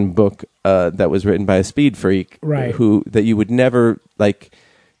fiction book that was written by a speed freak, right? That you would never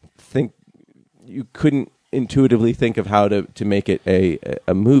think, you couldn't intuitively think of how to make it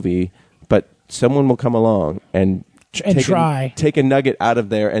a movie, but someone will come along and take a nugget out of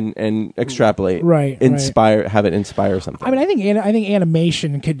there and extrapolate, have it inspire something. I mean, I think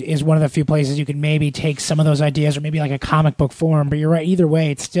animation is one of the few places you could maybe take some of those ideas, or maybe like a comic book form. But you're right. Either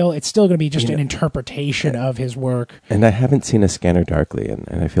way, it's still going to be just an interpretation of his work. And I haven't seen A Scanner Darkly,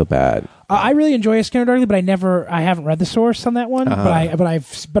 and I feel bad. I really enjoy A Scanner Darkly, but I haven't read the source on that one.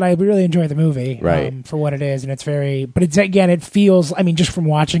 But I really enjoy the movie, for what it is, and it's very. But it feels. I mean, just from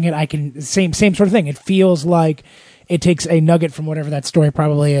watching it, same sort of thing. It feels like it takes a nugget from whatever that story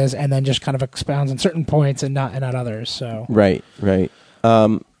probably is, and then just kind of expounds on certain points and not others. So right.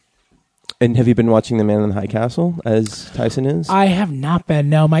 And have you been watching The Man in the High Castle, as Tyson is? I have not been.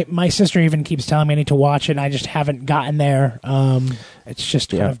 No, my sister even keeps telling me I need to watch it, and I just haven't gotten there. It's just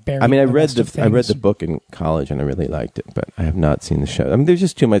kind of buried. I mean, I read the book in college, and I really liked it, but I have not seen the show. I mean, there's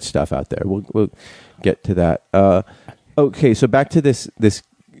just too much stuff out there. We'll get to that. Okay, so back to this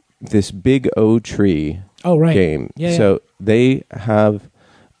Big O Tree. Oh, right. Game. Yeah, so they have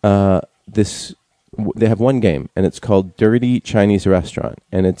They have one game, and it's called Dirty Chinese Restaurant,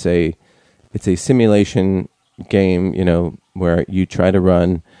 and it's a simulation game. Where you try to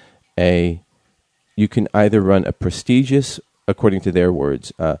run you can either run a prestigious, according to their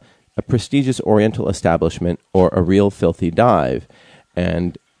words, a prestigious Oriental establishment or a real filthy dive,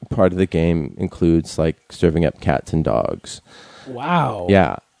 and part of the game includes like serving up cats and dogs. Wow.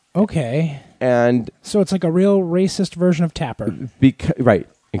 Yeah. Okay. And so it's like a real racist version of Tapper. Right,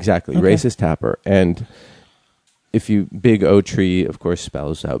 exactly. Okay. Racist Tapper. And Big O Tree, of course,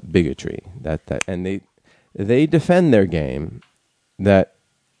 spells out bigotry. And they defend their game, that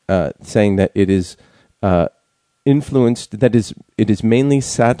saying that it is influenced, that is, it is mainly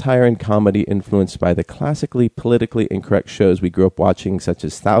satire and comedy influenced by the classically politically incorrect shows we grew up watching, such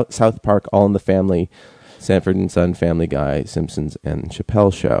as South Park, All in the Family, Sanford and Son, Family Guy, Simpsons, and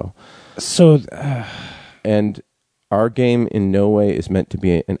Chappelle Show. So, and our game in no way is meant to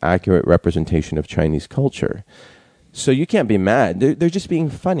be an accurate representation of Chinese culture. So you can't be mad. They're just being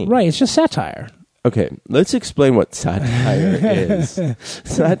funny. Right, it's just satire. Okay, let's explain what satire is.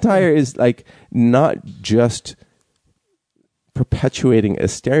 Satire is like not just perpetuating a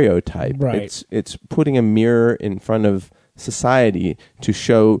stereotype. Right. It's putting a mirror in front of society to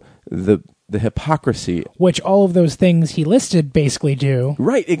show the hypocrisy, which all of those things he listed basically do.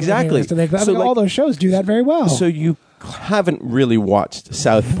 Right, exactly. So all those shows do that very well. So you haven't really watched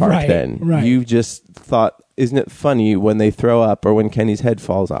South Park then. Right. You just thought, isn't it funny when they throw up or when Kenny's head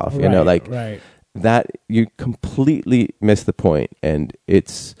falls off? You know, like that, you completely miss the point. And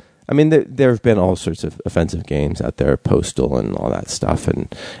it's, I mean, there have been all sorts of offensive games out there, Postal and all that stuff. And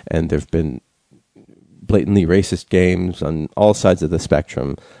there have been blatantly racist games on all sides of the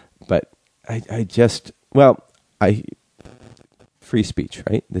spectrum. But I just, free speech,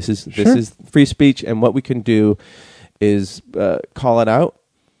 right? This is free speech, and what we can do is call it out,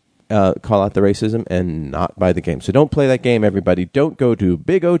 call out the racism, and not buy the game. So don't play that game, everybody. Don't go to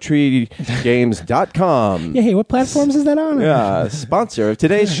bigoutreegames.com. Yeah, hey, what platforms is that on? Yeah, sponsor of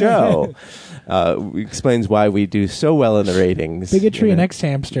today's show. Explains why we do so well in the ratings. Bigotry and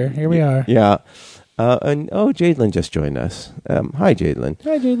X-Hamster. Here we are. Yeah. And Jadlin just joined us. Hi, Jadlin.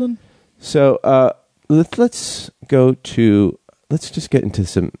 Hi, Jadlin. So let's just get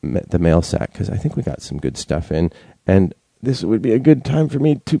into the mail sack, because I think we got some good stuff in, and this would be a good time for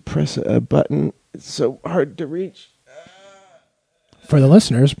me to press a button. It's so hard to reach. For the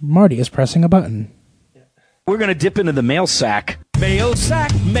listeners, Marty is pressing a button. We're going to dip into the mail sack. Mail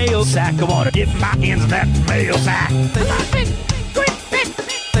sack, mail sack. I want to dip my hands in that mail sack.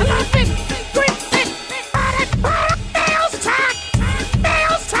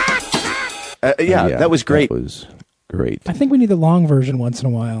 That was great. That was great. I think we need the long version once in a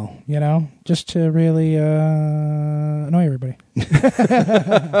while, just to really annoy everybody.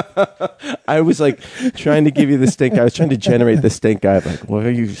 I was like trying to give you the stink. I was trying to generate the stink eye. Like, what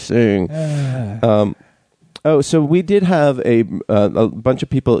are you saying? So we did have a bunch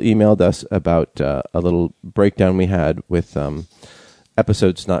of people emailed us about a little breakdown we had with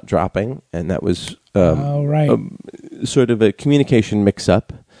episodes not dropping, and that was sort of a communication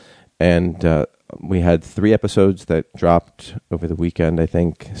mix-up. And we had 3 episodes that dropped over the weekend, I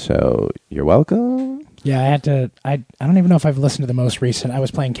think. So you're welcome. Yeah, I had to. I don't even know if I've listened to the most recent. I was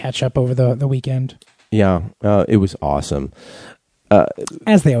playing catch up over the weekend. Yeah, it was awesome.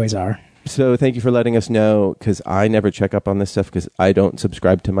 As they always are. So thank you for letting us know, because I never check up on this stuff because I don't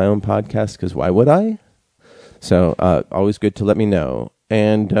subscribe to my own podcast, because why would I? So always good to let me know.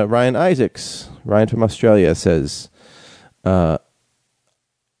 And Ryan Isaacs, Ryan from Australia, says...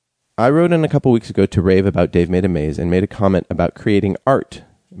 I wrote in a couple weeks ago to rave about Dave Made a Maze and made a comment about creating art.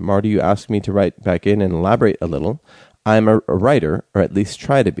 Marty, you asked me to write back in and elaborate a little. I'm a writer, or at least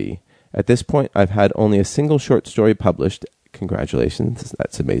try to be. At this point, I've had only a single short story published. Congratulations,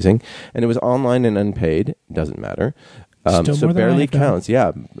 that's amazing. And it was online and unpaid. Doesn't matter. So barely counts. Yeah,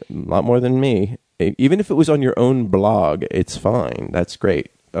 a lot more than me. Even if it was on your own blog, it's fine. That's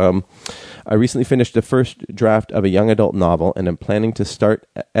great. I recently finished the first draft of a young adult novel, and I'm planning to start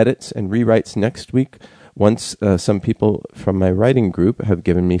edits and rewrites next week once some people from my writing group have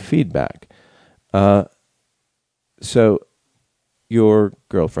given me feedback. So your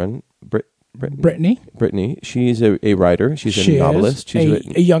girlfriend, Brittany, she's a writer. She's a novelist.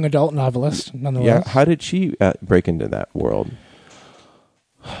 She's a young adult novelist, nonetheless. Yeah. How did she break into that world?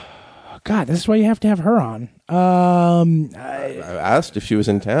 God, this is why you have to have her on. I asked if she was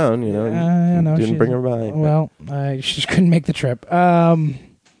in town, didn't bring her by. Well, she just couldn't make the trip. Come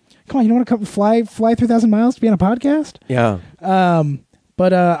on, you don't want to fly 3,000 miles to be on a podcast? Yeah.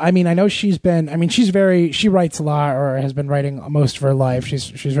 But I know she writes a lot, or has been writing most of her life.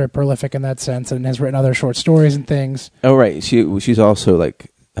 She's very prolific in that sense, and has written other short stories and things. Oh, right. She's also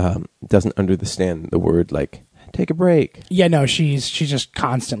doesn't understand the word take a break. Yeah, no, she's just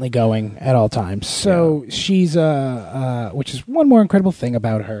constantly going at all times. So she's which is one more incredible thing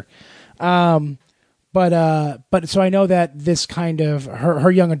about her. But so I know that this kind of her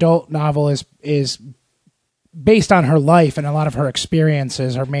young adult novel is based on her life and a lot of her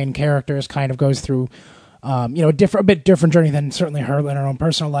experiences. Her main characters kind of goes through a bit different journey than certainly her in her own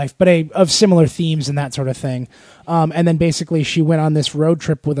personal life, but of similar themes and that sort of thing. And then basically she went on this road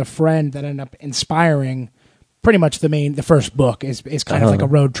trip with a friend that ended up inspiring pretty much the first book is kind of like a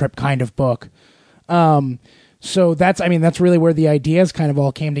road trip kind of book. So that's really where the ideas kind of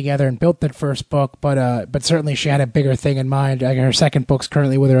all came together and built that first book. But certainly she had a bigger thing in mind. Her second book's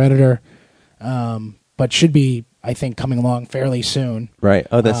currently with her editor. but should be, I think, coming along fairly soon. Right.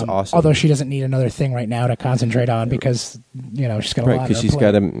 Oh, that's awesome. Although she doesn't need another thing right now to concentrate on because, she's got a lot on her plate. Because she's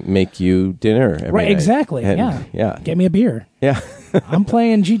got to make you dinner every night. Exactly. And, yeah. Get me a beer. Yeah. I'm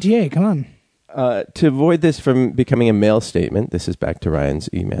playing GTA. Come on. To avoid this from becoming a mail statement, this is back to Ryan's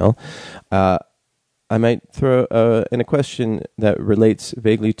email, I might throw in a question that relates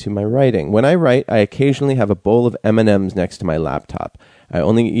vaguely to my writing. When I write, I occasionally have a bowl of M&Ms next to my laptop. I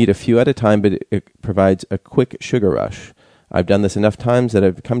only eat a few at a time, but it provides a quick sugar rush. I've done this enough times that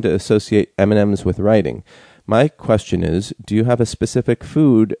I've come to associate M&Ms with writing. My question is, do you have a specific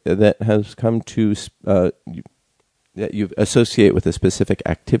food that has come to that you associate with a specific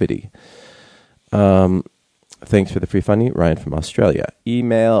activity? Thanks for the free funny, Ryan from Australia.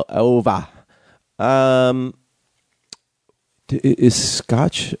 Email over. Is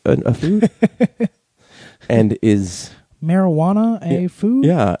scotch a food? And is marijuana a food?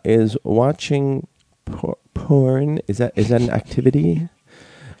 Yeah. Is watching porn is that an activity?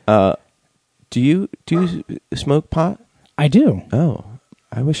 Do you smoke pot? I do. Oh,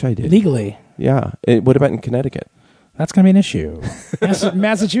 I wish I did. Legally. Yeah. What about in Connecticut? That's going to be an issue.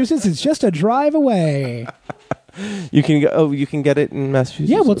 Massachusetts is just a drive away. You can you can get it in Massachusetts.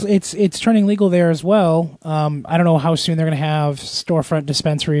 Yeah, well, it's turning legal there as well. I don't know how soon they're going to have storefront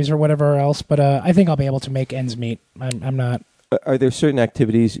dispensaries or whatever else, but I think I'll be able to make ends meet. I'm not. Are there certain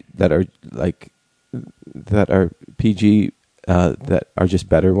activities that are PG that are just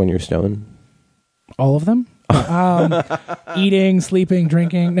better when you're stoned? All of them? Eating, sleeping,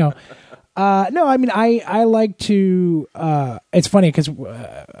 drinking. No. No, I mean, I like to. It's funny because.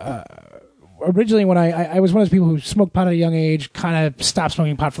 Originally, when I was one of those people who smoked pot at a young age, kind of stopped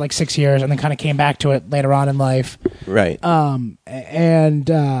smoking pot for like 6 years, and then kind of came back to it later on in life. Right.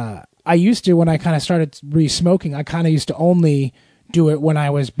 And I used to, when I kind of started re-smoking, I kind of used to only do it when I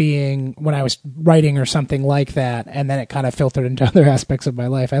was writing or something like that, and then it kind of filtered into other aspects of my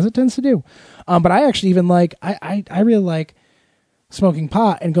life, as it tends to do. But I actually even I really like smoking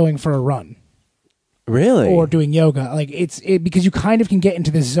pot and going for a run. Really? Or doing yoga. Like because you kind of can get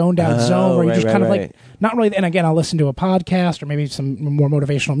into this zoned out zone where you just kind of like, not really, and again, I'll listen to a podcast or maybe some more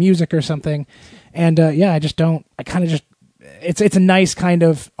motivational music or something. And I just don't, I kind of just, it's a nice kind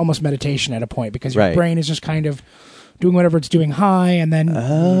of almost meditation at a point because your brain is just kind of doing whatever it's doing high and then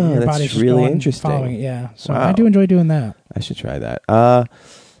your body's just really going, interesting. Following it. Yeah. So I do enjoy doing that. I should try that.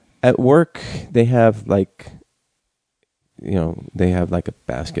 At work, they have they have like a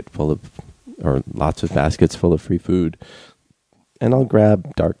basket full of, or lots of baskets full of free food, and I'll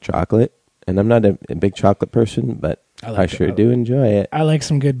grab dark chocolate. And I'm not a big chocolate person, but I sure do enjoy it. I like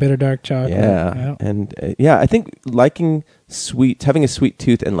some good bitter dark chocolate. Yeah, and I think liking sweets, having a sweet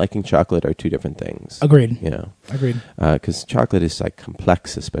tooth, and liking chocolate are two different things. Agreed. Agreed. Because chocolate is like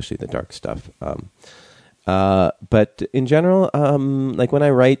complex, especially the dark stuff. But in general, like when I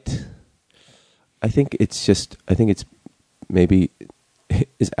write, I think it's maybe.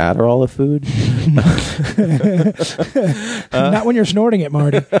 Is Adderall a food? Not when you're snorting it,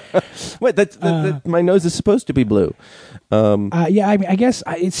 Marty. Wait, my nose is supposed to be blue. I guess.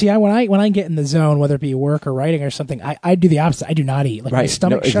 When I get in the zone, whether it be work or writing or something, I do the opposite. I do not eat. Like my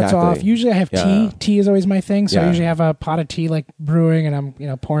stomach shuts off. Usually, I have tea. Tea is always my thing. So I usually have a pot of tea, like brewing, and I'm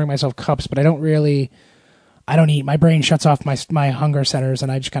pouring myself cups. But I don't eat. My brain shuts off my hunger centers,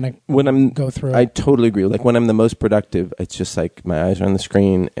 and I just kind of go through it. I totally agree. Like when I'm the most productive, it's just like my eyes are on the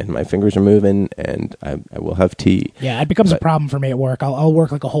screen and my fingers are moving, and I will have tea. Yeah, it becomes a problem for me at work. I'll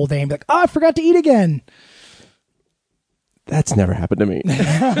work like a whole day and be like, I forgot to eat again. That's never happened to me.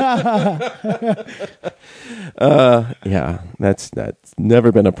 That's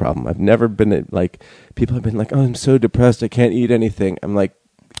never been a problem. I've never been like, people have been like, oh, I'm so depressed, I can't eat anything. I'm like,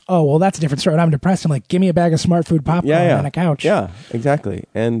 oh, well, that's a different story. When I'm depressed, I'm like, give me a bag of Smart Food popcorn on a couch. Yeah, exactly.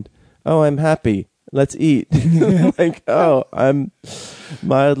 And, oh, I'm happy. Let's eat. Like, oh, I'm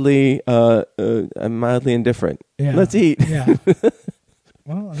mildly indifferent. Yeah. Let's eat. Yeah.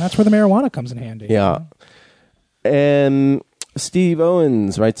 Well, and that's where the marijuana comes in handy. Yeah. And Steve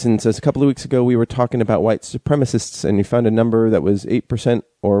Owens writes and says, a couple of weeks ago we were talking about white supremacists, and you found a number that was 8%,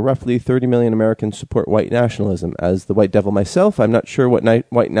 or roughly 30 million Americans support white nationalism. As the white devil myself, I'm not sure what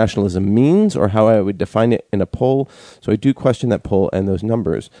white nationalism means or how I would define it in a poll, so I do question that poll and those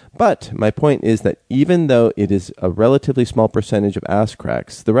numbers. But my point is that even though it is a relatively small percentage of ass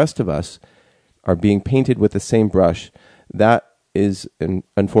cracks, the rest of us are being painted with the same brush. That is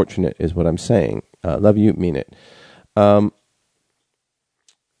unfortunate, is what I'm saying. Love you, mean it. I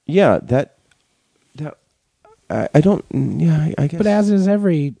don't. Yeah, I guess. But as is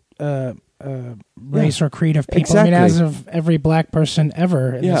every race or creed of people. Exactly. I mean, as of every black person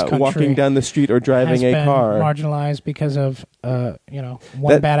ever in this country, walking down the street or driving a car, marginalized because of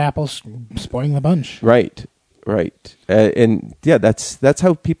one bad apple spoiling the bunch. Right. And that's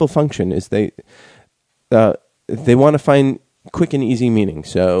how people function. Is they want to find quick and easy meaning.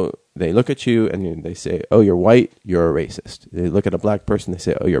 So they look at you and they say, "Oh, you're white, you're a racist." They look at a black person, they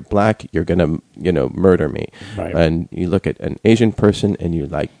say, "Oh, you're black, you're gonna, murder me." Right. And you look at an Asian person and you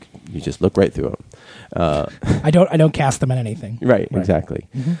just look right through them. I don't cast them in anything. Right. Exactly.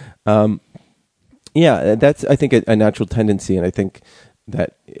 Mm-hmm. That's I think a natural tendency, and I think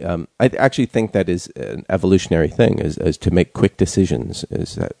that I actually think that is an evolutionary thing, is to make quick decisions,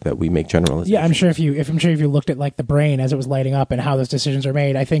 is that we make generalizations. Yeah, I'm sure if you looked at like the brain as it was lighting up and how those decisions are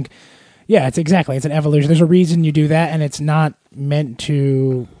made, I think, it's an evolution. There's a reason you do that, and it's not meant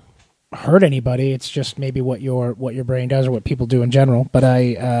to hurt anybody. It's just maybe what your brain does or what people do in general. But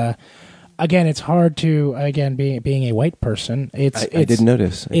again, it's hard to being a white person. I did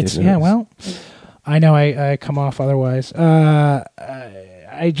notice. I know I come off otherwise.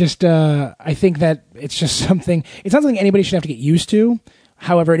 I think that it's just something. It's not something anybody should have to get used to.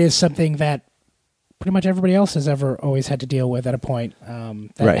 However, it is something that pretty much everybody else has ever always had to deal with at a point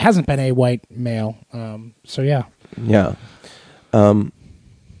that hasn't been a white male. So yeah. Yeah.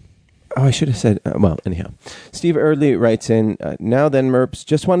 I should have said. Anyhow, Steve Erdley writes in. Now then, Merps,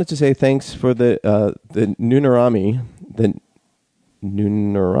 just wanted to say thanks for the Noonarami,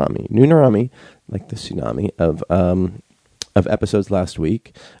 like the tsunami of episodes last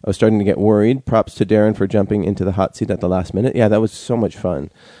week. I was starting to get worried. Props to Darren for jumping into the hot seat at the last minute. Yeah, that was so much fun.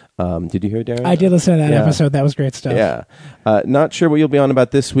 Did you hear Darren? I did listen to that episode. That was great stuff. Yeah. Not sure what you'll be on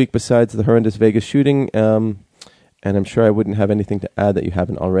about this week besides the horrendous Vegas shooting. And I'm sure I wouldn't have anything to add that you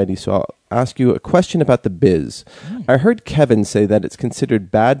haven't already. So I'll ask you a question about the biz. I heard Kevin say that it's considered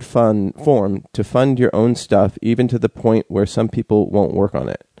bad form to fund your own stuff, even to the point where some people won't work on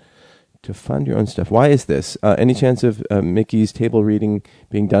it. To fund your own stuff. Why is this? Any chance of Mickey's table reading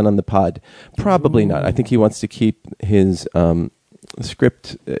being done on the pod? Probably not. I think he wants to keep his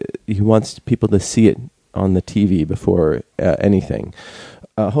script. He wants people to see it on the TV before anything.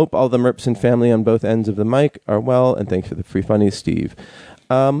 Hope all the Merpson family on both ends of the mic are well, and thanks for the free funnies, Steve.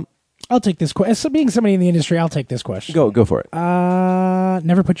 I'll take this question. Being somebody in the industry, I'll take this question. Go for it.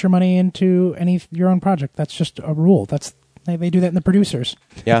 Never put your money into your own project. That's just a rule. They do that in the producers.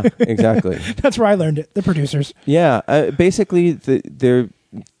 Yeah, exactly. That's where I learned it. The producers. Yeah, basically, there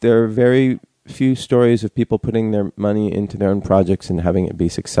are very few stories of people putting their money into their own projects and having it be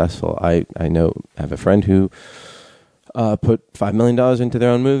successful. I have a friend who put $5 million into their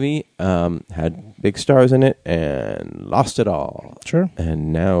own movie, had big stars in it, and lost it all. Sure.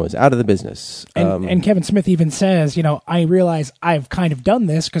 And now is out of the business. And Kevin Smith even says, I realize I've kind of done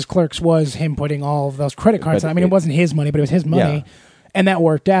this because Clerks was him putting all of those credit cards. It wasn't his money, but it was his money. Yeah. And that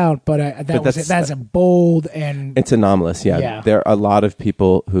worked out, but that's a bold and... It's anomalous, yeah. There are a lot of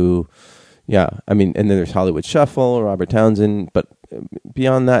people who... Yeah, and then there's Hollywood Shuffle, Robert Townsend, but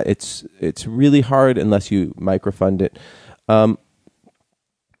beyond that, it's really hard unless you microfund it.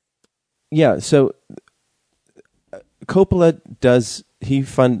 So Coppola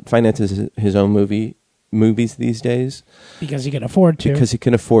finances his own movies these days because he can afford to.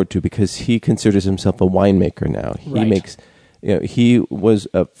 Because he considers himself a winemaker now. He makes, he was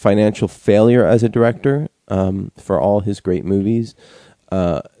a financial failure as a director for all his great movies.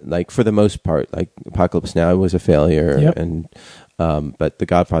 For the most part, like Apocalypse Now was a failure, yep. And but The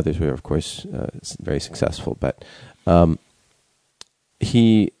Godfathers were, of course, very successful. But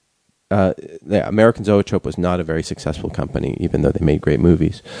American Zoetrope was not a very successful company, even though they made great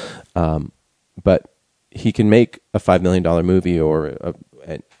movies. But he can make a $5 million movie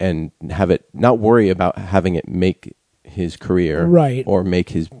and have it not worry about having it make his career, right, or make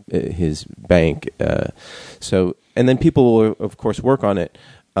his bank. And then people will, of course, work on it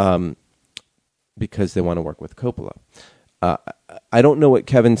because they want to work with Coppola. I don't know what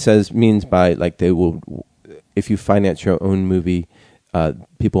Kevin says means by they will, if you finance your own movie,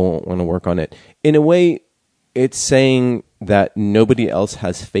 people won't want to work on it. In a way, it's saying that nobody else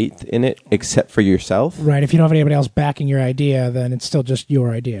has faith in it except for yourself. Right. If you don't have anybody else backing your idea, then it's still just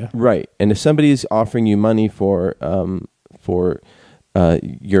your idea. Right. And if somebody's offering you money for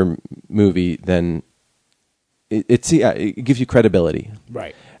your movie, then it gives you credibility.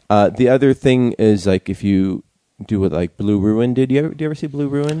 Right. The other thing is if you do what Blue Ruin did. Do you ever see Blue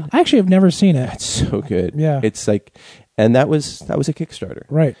Ruin? I actually have never seen it. It's so good. Yeah. It's and that was a Kickstarter.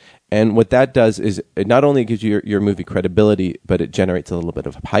 Right. And what that does is it not only gives you your movie credibility, but it generates a little bit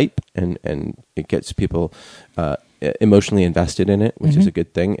of hype and it gets people emotionally invested in it, which is a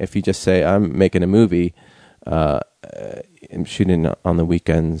good thing. If you just say, I'm making a movie, I'm shooting on the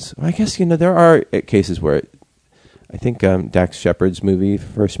weekends. I guess, there are cases where I think Dax Shepard's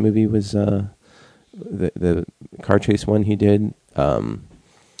first movie was the car chase one he did a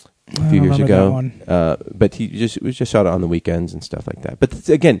few years ago. But it was just shot on the weekends and stuff like that. But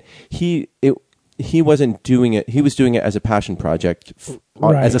again, he wasn't doing it. He was doing it as a passion project,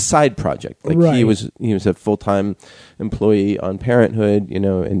 as a side project. Like he was a full-time employee on Parenthood,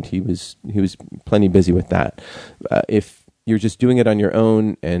 and he was plenty busy with that. If you're just doing it on your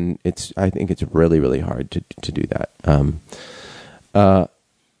own, and I think it's really, really hard to do that.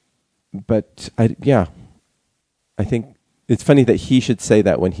 But I think it's funny that he should say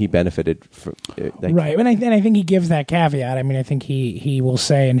that when he benefited from right. And I think he gives that caveat. I mean, I think he will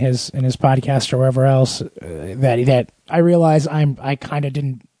say in his podcast or wherever else that I realize I kind of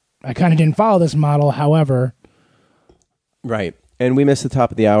didn't follow this model. However, right. And we missed the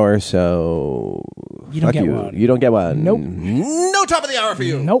top of the hour, so you don't get one. You don't get one. Nope. No top of the hour for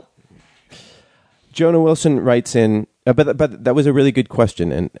you. Nope. Jonah Wilson writes in, but that was a really good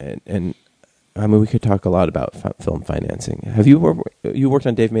question, and I mean, we could talk a lot about film financing. Have you worked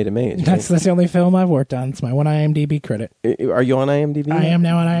on Dave Made a Maze? Right? That's the only film I've worked on. It's my one IMDb credit. Are you on IMDb? I am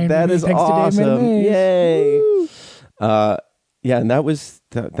now on IMDb. That is awesome! Yay! Yeah, and that was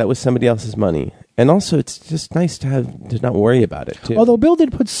somebody else's money, and also it's just nice to not worry about it too. Although Bill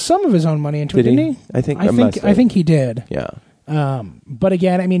did put some of his own money into it, didn't he? I think he did. Yeah. But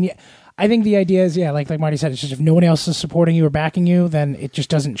again, I mean. I think the idea is, like Marty said, it's just if no one else is supporting you or backing you, then it just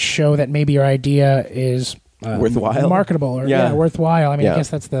doesn't show that maybe your idea is worthwhile, marketable, or worthwhile. I mean, I guess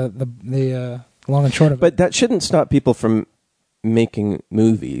that's the long and short of it. But that shouldn't stop people from making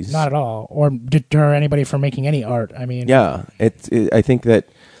movies. Not at all, or deter anybody from making any art. I mean, I think that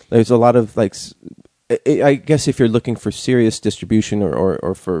there's a lot of I guess if you're looking for serious distribution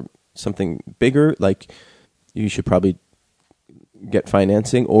or for something bigger, you should probably get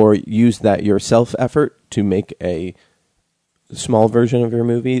financing or use that yourself effort to make a small version of your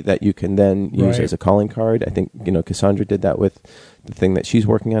movie that you can then use as a calling card. I think Cassandra did that with the thing that she's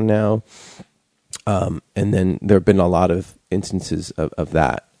working on now, and then there have been a lot of instances of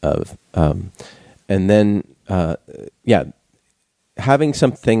that and then having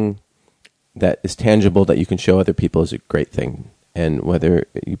something that is tangible that you can show other people is a great thing, and whether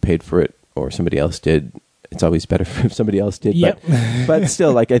you paid for it or somebody else did, it's always better if somebody else did. Yep. But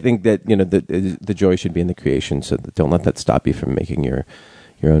still, I think that the joy should be in the creation. So don't let that stop you from making your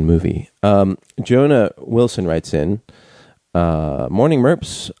own movie. Jonah Wilson writes in, "Morning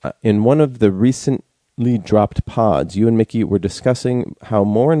Merps. In one of the recently dropped pods, you and Mickey were discussing how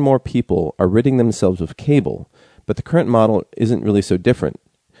more and more people are ridding themselves of cable, but the current model isn't really so different.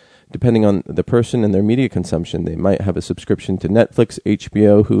 Depending on the person and their media consumption, they might have a subscription to Netflix,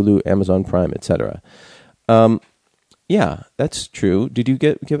 HBO, Hulu, Amazon Prime, etc." Yeah, that's true. Did you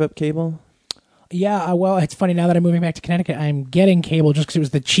give up cable? Yeah, well, it's funny, now that I'm moving back to Connecticut, I'm getting cable just because it was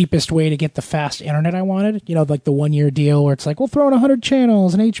the cheapest way to get the fast internet I wanted. Like the 1-year deal where it's like, we'll throw in 100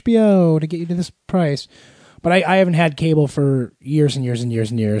 channels and HBO to get you to this price. But I haven't had cable for years and years and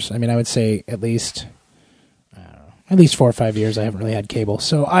years and years. I mean, I would say at least 4 or 5 years I haven't really had cable.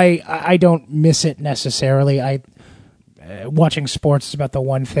 So I don't miss it necessarily. Watching sports is about the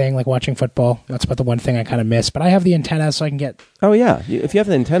one thing, like watching football. That's about the one thing I kind of miss. But I have the antenna, so I can get. Oh yeah, if you have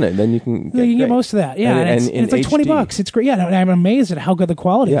the antenna, then you can. Get most of that. Yeah, and it's like HD. $20. It's great. Yeah, I'm amazed at how good the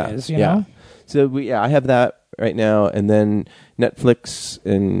quality is. You know. So I have that right now, and then Netflix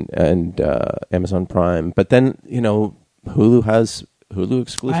and Amazon Prime. But then Hulu has Hulu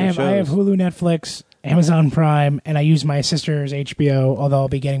exclusive shows. I have Hulu, Netflix, Amazon Prime, and I use my sister's HBO. Although I'll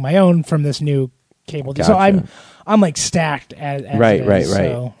be getting my own from this new cable deal. Gotcha. So I'm like stacked as right.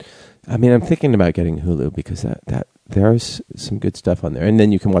 So. I mean, I'm thinking about getting Hulu because that there's some good stuff on there, and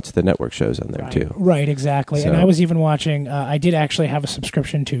then you can watch the network shows on there too. Right, exactly. So. And I was even watching. I did actually have a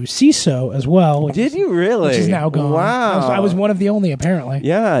subscription to CISO as well. Did you really? Which is now gone. Wow. I was one of the only, apparently.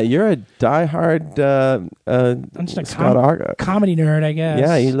 Yeah, you're a diehard I'm just a Scott comedy nerd, I guess.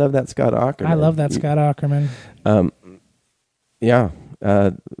 Yeah, you love that Scott Aukerman. I love that Scott Aukerman.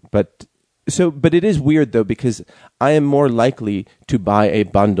 But it is weird though, because I am more likely to buy a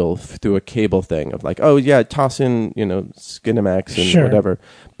bundle through a cable thing of toss in Skinamax and whatever.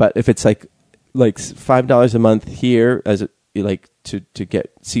 But if it's like $5 a month here as to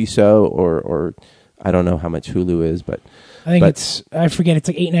get CISO or I don't know how much Hulu is, but I think I forget, it's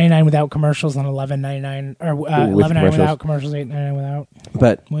like $8.99 without commercials and $11.99 or $11.99 without commercials, $8.99 without.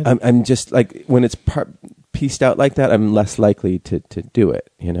 But I'm just when it's pieced out like that, I'm less likely to do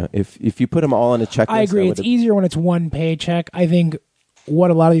it. You know, if you put them all on a checklist, I agree. It's easier when it's one paycheck. I think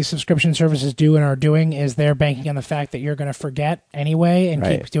what a lot of these subscription services do and are doing is they're banking on the fact that you're going to forget anyway and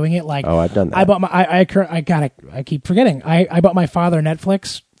keep doing it. Like, I've done that. I bought I keep forgetting. I bought my father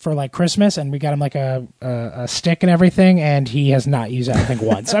Netflix for like Christmas, and we got him like a stick and everything, and he has not used it, I think,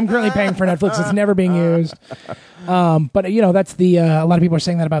 once. So I'm currently paying for Netflix. It's never being used. But you know, that's the a lot of people are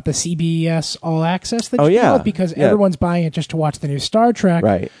saying that about the CBS All Access that you get because everyone's buying it just to watch the new Star Trek.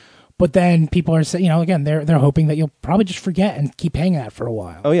 Right. But then people are saying, you know, again, they're hoping that you'll probably just forget and keep paying that for a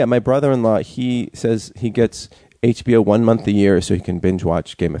while. Oh yeah, my brother-in-law, he says he gets HBO 1 month a year so he can binge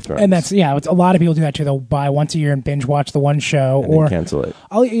watch Game of Thrones. And that's it's a lot of people do that too. They'll buy once a year and binge watch the one show and or then cancel it.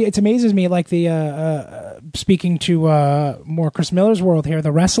 It amazes me, like the speaking to more Chris Miller's world here,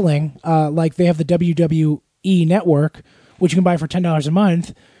 the wrestling, like they have the WWE Network, which you can buy for $10 a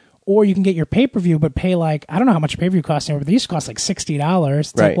month. Or you can get your pay-per-view, but pay like, I don't know how much a pay-per-view costs anymore, but they used to cost like $60.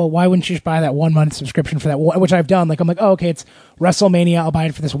 It's like, well, why wouldn't you just buy that 1 month subscription for that, which I've done. Like, I'm like, oh, okay, it's WrestleMania. I'll buy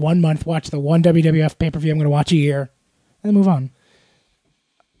it for this 1 month, watch the one WWF pay-per-view I'm going to watch a year, and then move on.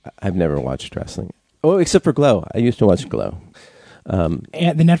 I've never watched wrestling. Oh, except for Glow. I used to watch Glow. And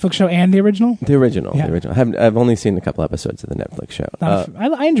the Netflix show and the original? The original. I've only seen a couple episodes of the Netflix show.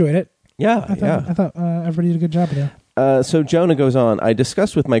 I enjoyed it. I thought everybody did a good job of it. So Jonah goes on, I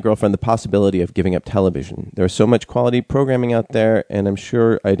discussed with my girlfriend the possibility of giving up television. There's so much quality programming out there, and I'm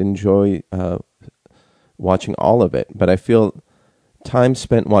sure I'd enjoy watching all of it. But I feel time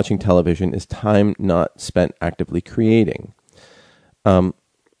spent watching television is time not spent actively creating. In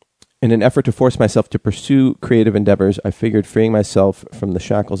an effort to force myself to pursue creative endeavors, I figured freeing myself from the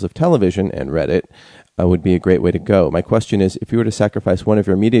shackles of television and Reddit would be a great way to go. My question is, if you were to sacrifice one of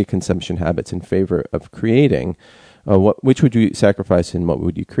your media consumption habits in favor of creating, which would you sacrifice and what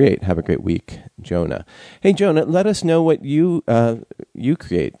would you create? Have a great week, Jonah. Hey, Jonah, let us know what you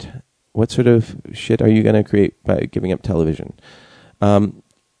create. What sort of shit are you going to create by giving up television? Do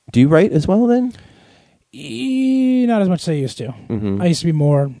you write as well then? Not as much as I used to. Mm-hmm. I used to be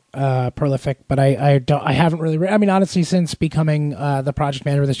more prolific, but I haven't really written. I mean, honestly, since becoming the project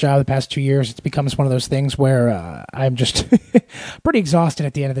manager of this job the past 2 years, it's become one of those things where I'm just pretty exhausted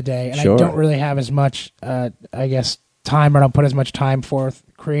at the end of the day, and I don't really have as much, I guess, time, or I don't put as much time forth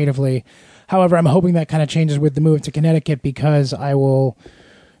creatively. However, I'm hoping that kind of changes with the move to Connecticut, because I will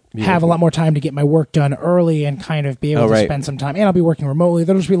have a lot more time to get my work done early and kind of be able to spend some time. And I'll be working remotely.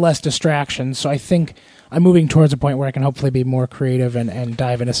 There'll just be less distractions. So I think I'm moving towards a point where I can hopefully be more creative and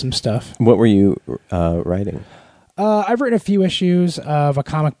dive into some stuff. What were you writing? I've written a few issues of a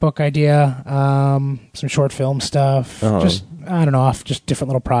comic book idea, some short film stuff. Just, I don't know, off just different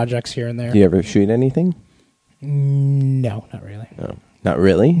little projects here and there. Do you ever shoot anything? No, not really. No. Not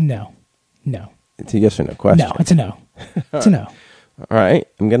really? No. It's a yes or no question. No, it's a no. It's a no. All right.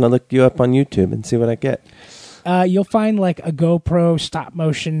 I'm going to look you up on YouTube and see what I get. You'll find like a GoPro stop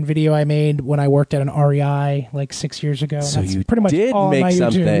motion video I made when I worked at an REI like 6 years ago. So that's you pretty much did all make on my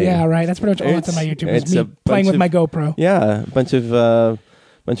something. YouTube. Yeah, right. That's pretty much all that's on my YouTube. Is me playing with my GoPro. Yeah, a bunch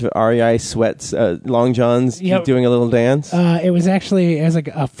of REI sweats, long johns, doing a little dance. It was like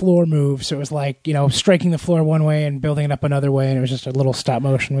a floor move. So it was like, striking the floor one way and building it up another way. And it was just a little stop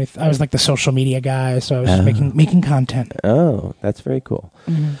motion. I was like the social media guy. So I was making content. Oh, that's very cool.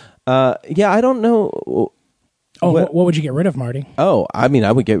 Mm-hmm. I don't know. What would you get rid of, Marty? Oh, I mean,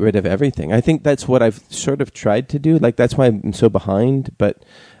 I would get rid of everything. I think that's what I've sort of tried to do. Like, that's why I'm so behind. But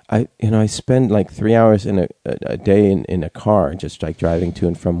I spend like 3 hours in a day in a car, just like driving to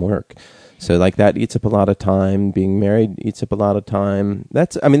and from work. So like that eats up a lot of time. Being married eats up a lot of time.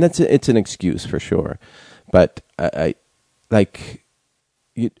 It's an excuse for sure. But I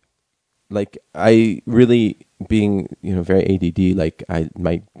really being, very ADD, like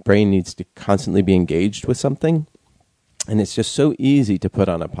my brain needs to constantly be engaged with something. And it's just so easy to put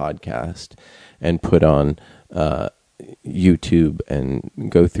on a podcast and put on YouTube and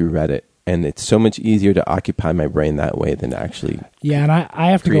go through Reddit. And it's so much easier to occupy my brain that way than actually. Yeah, and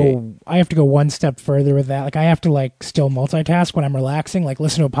I have to go one step further with that. Like, I have to like still multitask when I'm relaxing, like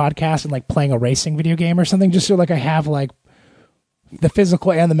listen to a podcast and like playing a racing video game or something, just so like I have like the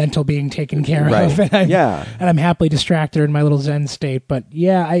physical and the mental being taken care of. And I'm happily distracted in my little Zen state. But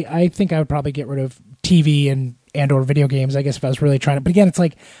yeah, I think I would probably get rid of TV and or video games, I guess, if I was really trying to. But again, it's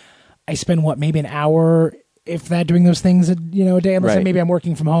like I spend maybe an hour, if that, doing those things a day. Unless maybe I'm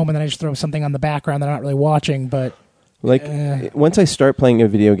working from home and then I just throw something on the background that I'm not really watching. But once I start playing a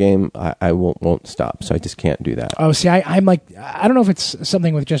video game, I won't stop. So I just can't do that. Oh, see, I'm like, I don't know if it's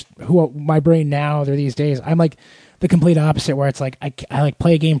something with just my brain now or these days. I'm like, the complete opposite, where it's like I like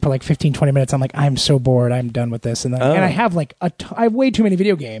play a game for like 15, 20 minutes. I'm like, I'm so bored. I'm done with this. And then, and I have like I have way too many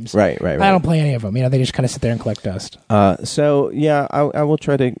video games. Right. I don't play any of them. They just kind of sit there and collect dust. So yeah, I will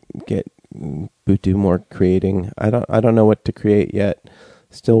try to do more creating. I don't know what to create yet.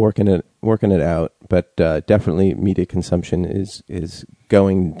 Still working it out, but definitely media consumption is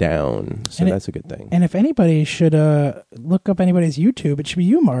going down. So that's a good thing. And if anybody should look up anybody's YouTube, it should be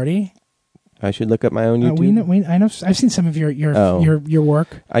you, Marty. I should look up my own YouTube. I know. I've seen some of your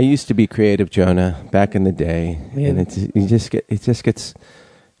work. I used to be creative, Jonah, back in the day, and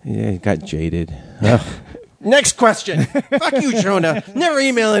it got jaded. Next question. Fuck you, Jonah. Never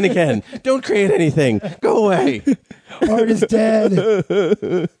emailing again. Don't create anything. Go away. Art is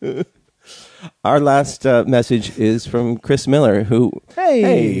dead. Our last message is from Chris Miller, who,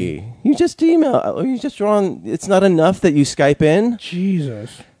 hey, you just email. You just wrong. It's not enough that you Skype in.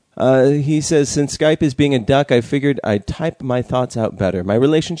 Jesus. He says, since Skype is being a duck, I figured I'd type my thoughts out better. My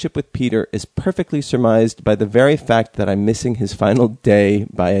relationship with Peter is perfectly surmised by the very fact that I'm missing his final day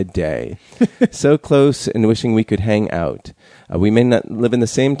by a day. So close and wishing we could hang out. We may not live in the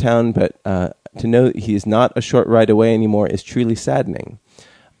same town, but to know he is not a short ride away anymore is truly saddening.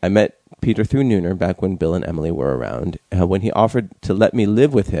 I met Peter through Nooner back when Bill and Emily were around, when he offered to let me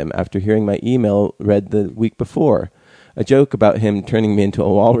live with him after hearing my email read the week before. A joke about him turning me into a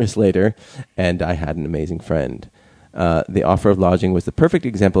walrus later, and I had an amazing friend. The offer of lodging was the perfect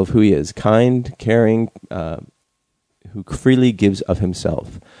example of who he is, kind, caring, who freely gives of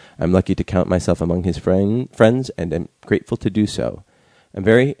himself. I'm lucky to count myself among his friends, and am grateful to do so. I'm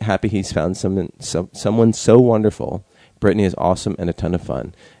very happy he's found someone so wonderful. Brittany is awesome and a ton of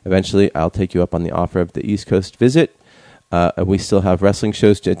fun. Eventually, I'll take you up on the offer of the East Coast visit. We still have wrestling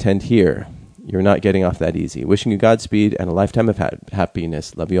shows to attend here. You're not getting off that easy. Wishing you Godspeed and a lifetime of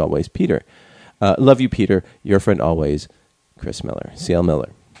happiness. Love you always, Peter. Love you, Peter. Your friend always, Chris Miller. CL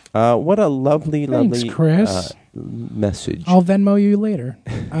Miller. What a lovely Chris. Message. I'll Venmo you later.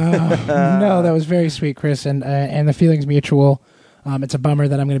 No, that was very sweet, Chris, and the feeling's mutual. It's a bummer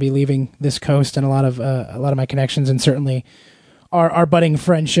that I'm going to be leaving this coast and a lot of my connections, and certainly our budding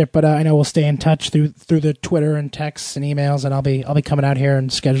friendship. But I know we'll stay in touch through the Twitter and texts and emails, and I'll be coming out here and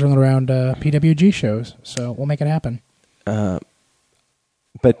scheduling around PWG shows. So we'll make it happen.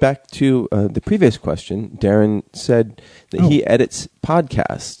 But back to the previous question, Darren said that he edits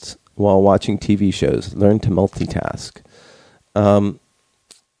podcasts while watching TV shows. Learn to multitask. And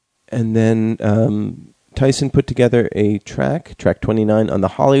then Tyson put together a track 29, on the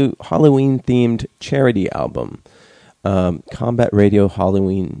Halloween-themed charity album, Combat Radio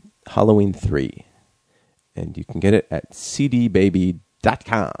Halloween 3. And you can get it at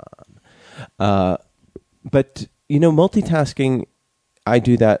cdbaby.com. But, multitasking, I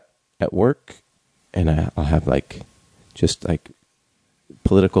do that at work, and I'll have just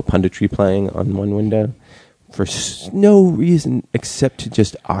political punditry playing on one window for no reason except to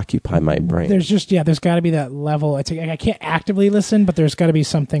just occupy my brain. There's got to be that level. It's I can't actively listen, but there's got to be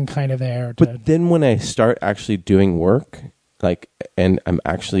something kind of there. But then when I start actually doing work, and I'm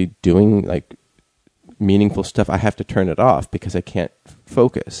actually doing meaningful stuff, I have to turn it off because I can't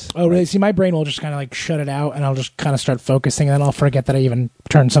focus. Oh, really? See, my brain will just kind of shut it out, and I'll just kind of start focusing, and then I'll forget that I even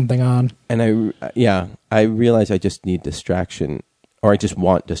turned something on. And I realize I just need distraction, or I just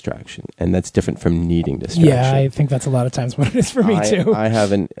want distraction, and that's different from needing distraction. Yeah, I think that's a lot of times what it is for me too. I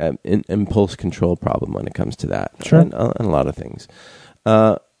have an impulse control problem when it comes to that. Sure. And a lot of things.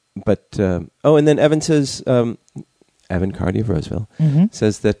 And then Evan says, Evan Cardy of Roseville,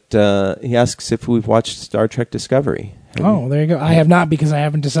 says that he asks if we've watched Star Trek Discovery. There you go. I have not, because I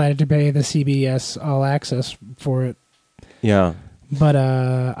haven't decided to pay the CBS All Access for it. Yeah. But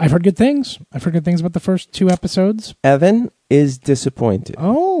I've heard good things. I've heard good things about the first 2 episodes. Evan is disappointed.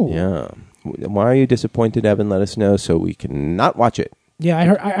 Oh. Yeah. Why are you disappointed, Evan? Let us know so we can not watch it. Yeah,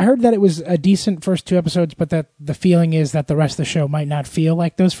 I heard that it was a decent first 2 episodes, but that the feeling is that the rest of the show might not feel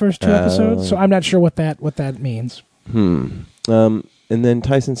like those first 2 episodes. So I'm not sure what that means. And then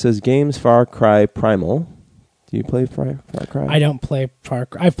Tyson says, games Far Cry Primal. Do you play Far Cry? I don't play Far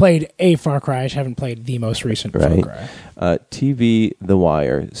Cry. I've played a Far Cry. I just haven't played the most recent Far Cry. TV The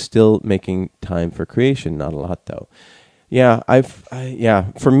Wire. Still making time for creation. Not a lot, though. Yeah,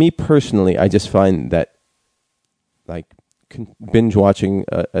 for me personally, I just find that binge watching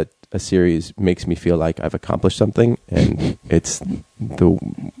a series makes me feel like I've accomplished something, and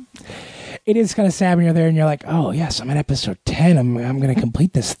it is kind of sad when you're there and you're like, oh yes, I'm at episode 10. I'm going to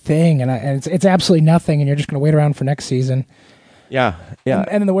complete this thing, and it's absolutely nothing, and you're just going to wait around for next season. Yeah. And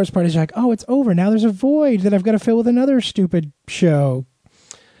then the worst part is you're like, oh, it's over now. There's a void that I've got to fill with another stupid show.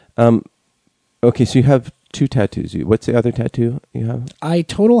 Okay, so you have 2 tattoos. What's the other tattoo you have? I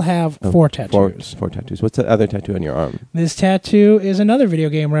total have 4 tattoos. 4 tattoos. What's the other tattoo on your arm? This tattoo is another video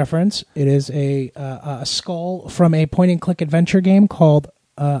game reference. It is a skull from a point-and-click adventure game called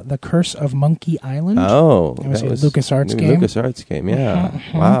The Curse of Monkey Island. Oh. It was a LucasArts game. LucasArts game, yeah.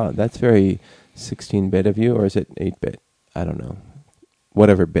 Mm-hmm. Wow, that's very 16-bit of you, or is it 8-bit? I don't know.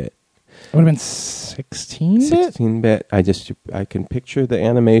 Whatever bit. It would have been 16-bit? 16-bit. I can picture the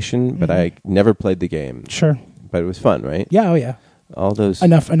animation, but I never played the game. Sure. But it was fun, right? Yeah, oh yeah. All those...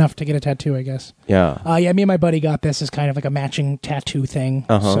 Enough to get a tattoo, I guess. Yeah. Yeah, me and my buddy got this as kind of like a matching tattoo thing.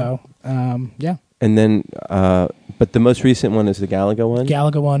 Uh-huh. So, yeah. And then, but the most recent one is the Galaga one?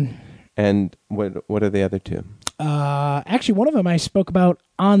 Galaga one. And what are the other 2? Actually, one of them I spoke about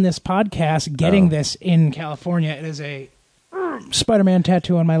on this podcast, getting this in California. It is a Spider-Man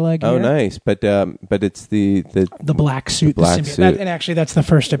tattoo on my leg. Oh, here. Nice! But it's the black suit, the black suit. And actually, that's the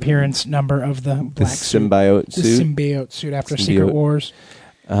first appearance number of the black symbiote suit. The symbiote suit after Secret Wars.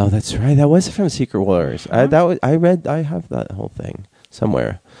 Oh, that's right. That was from Secret Wars. I have that whole thing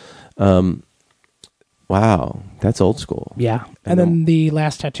somewhere. Wow, that's old school. Yeah, and then the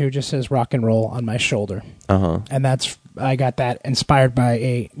last tattoo just says "rock and roll" on my shoulder. And I got that inspired by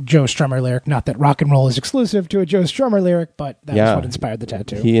a Joe Strummer lyric. Not that rock and roll is exclusive to a Joe Strummer lyric, but that's what inspired the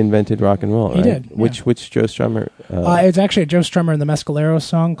tattoo. He invented rock and roll, right? He did. Yeah. Which Joe Strummer? It's actually a Joe Strummer and the Mescalero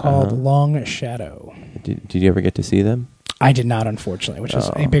song called "Long Shadow." Did you ever get to see them? I did not, unfortunately, which is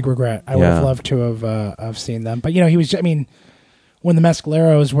a big regret. I would have loved to have seen them, but he was. I mean, when the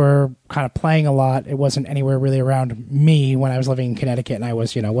Mescaleros were kind of playing a lot, it wasn't anywhere really around me when I was living in Connecticut, and I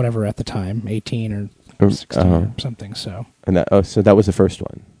was, whatever at the time, 18 or 16 or something. So, and so that was the first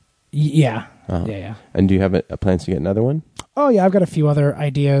one. Yeah, yeah. And do you have plans to get another one? Oh yeah, I've got a few other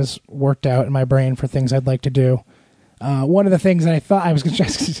ideas worked out in my brain for things I'd like to do. One of the things that I thought I was going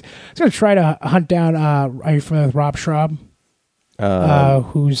to try to hunt down. Are you familiar with Rob Schraub?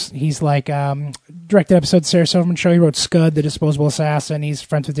 He's like directed episodes of Sarah Silverman Show. He wrote Scud, the Disposable Assassin. He's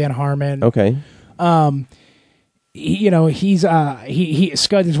friends with Dan Harmon. Okay. Scud is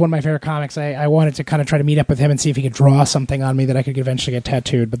one of my favorite comics. I wanted to kind of try to meet up with him and see if he could draw something on me that I could eventually get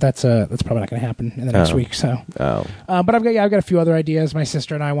tattooed, but that's probably not going to happen in the next week. So, but I've got a few other ideas. My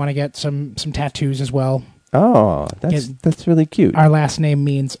sister and I want to get some tattoos as well. Oh, that's really cute. Our last name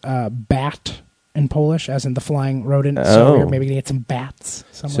means bat in Polish, as in the flying rodent. So we're maybe going to get some bats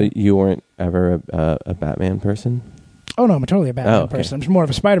somewhere. So you weren't ever a Batman person? Oh, no, I'm totally a Batman person. I'm just more of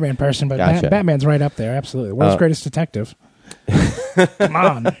a Spider-Man person, but gotcha. Batman's right up there, absolutely. World's greatest detective. Come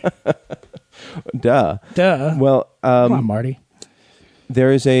on. Duh. Well, come on, Marty.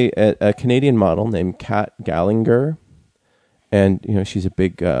 There is a Canadian model named Kat Gallinger, and she's a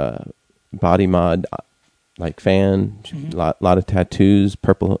big body mod fan. Mm-hmm. Lot of tattoos.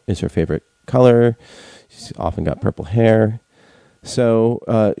 Purple is her favorite color. She's often got purple hair.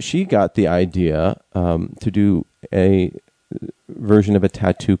 So she got the idea to do a version of a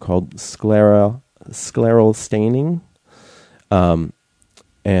tattoo called scleral staining.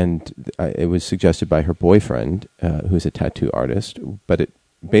 And it was suggested by her boyfriend, who's a tattoo artist. But it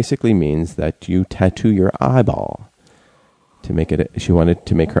basically means that you tattoo your eyeball to make it. She wanted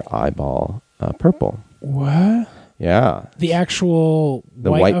to make her eyeball purple. What? Yeah. The actual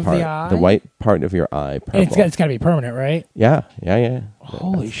white of part, the eye? The white part of your eye purple. And it's got to be permanent, right? Yeah.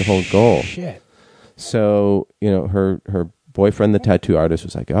 Holy That's the whole goal. Shit. So, her boyfriend, the tattoo artist,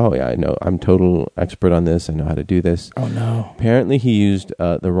 was like, oh, yeah, I know. I'm total expert on this. I know how to do this. Oh, no. Apparently, he used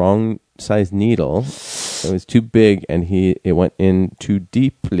the wrong size needle. It was too big, and it went in too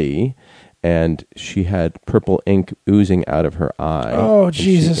deeply, and she had purple ink oozing out of her eye. Oh, and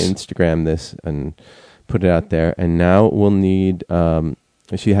Jesus. She Instagrammed this and put it out there, and now we'll need...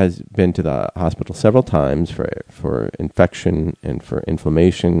 she has been to the hospital several times for infection and for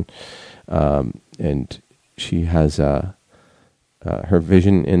inflammation, and she has her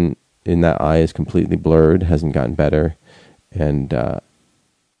vision in that eye is completely blurred, hasn't gotten better, and so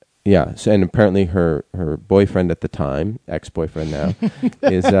and apparently her boyfriend at the time, ex-boyfriend now,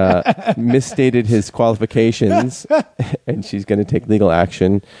 is misstated his qualifications, and she's going to take legal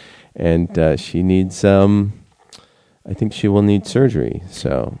action, and she needs I think she will need surgery.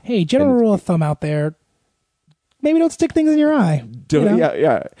 So hey, general rule of thumb out there: maybe don't stick things in your eye.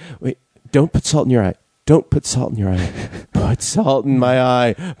 Yeah. Wait, don't put salt in your eye. Don't put salt in your eye. Put salt in my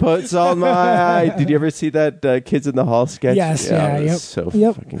eye. Put salt in my eye. Did you ever see that Kids in the Hall sketch? Yes. Yeah. Yep. So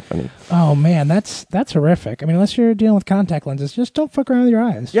fucking funny. Oh man, that's horrific. I mean, unless you're dealing with contact lenses, just don't fuck around with your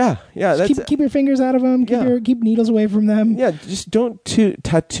eyes. Yeah. Just keep your fingers out of them. Keep needles away from them. Yeah. Just don't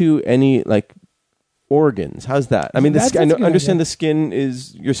tattoo any organs. How's that? I mean, I understand the skin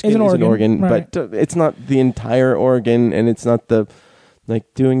is your skin is an organ, right. But it's not the entire organ, and it's not the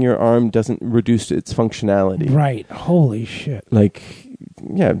like doing your arm doesn't reduce its functionality. Right. Holy shit. Like,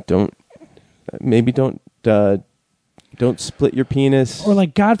 yeah, don't split your penis. Or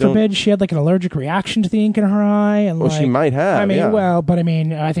like, God forbid, she had like an allergic reaction to the ink in her eye, and well, she might have. I mean,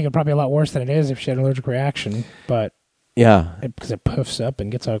 yeah. I think it'd probably be a lot worse than it is if she had an allergic reaction. But yeah, because it puffs up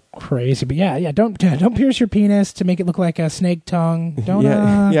and gets all crazy. But yeah, don't pierce your penis to make it look like a snake tongue. Don't.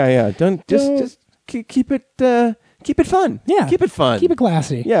 Don't just keep it. Keep it fun. Yeah. Keep it fun. Keep it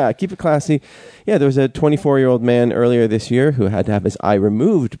classy. Yeah, keep it classy. Yeah, there was a 24-year-old man earlier this year who had to have his eye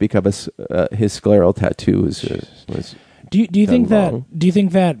removed because his scleral tattoo was Do you think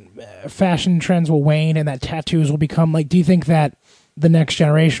that fashion trends will wane and that tattoos will become like? Do you think that the next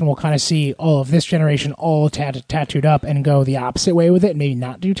generation will kind of see all of this generation all tattooed up and go the opposite way with it and maybe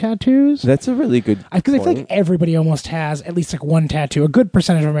not do tattoos? That's a really good point. Because I feel like everybody almost has at least like one tattoo. A good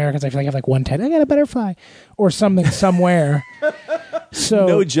percentage of Americans, I feel like, have like one tattoo. I got a butterfly or something somewhere. So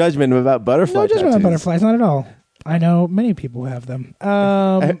no judgment about butterflies. No judgment about butterflies, not at all. I know many people who have them.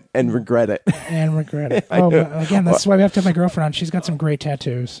 And regret it. Again, that's why we have to have my girlfriend on. She's got some great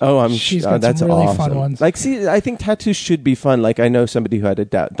tattoos. She's got that's some really awesome. fun ones. Like, see, I think tattoos should be fun. Like, I know somebody who had a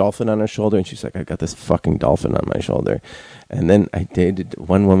dolphin on her shoulder, and she's like, I got this fucking dolphin on my shoulder. And then I dated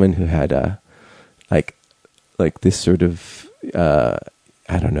one woman who had like this sort of, I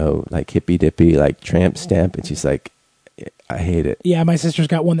don't know, like hippy-dippy, like tramp stamp. And she's like, I hate it. Yeah, my sister's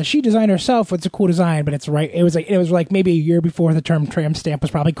got one that she designed herself. It's a cool design, but it's right. It was like maybe a year before the term tramp stamp was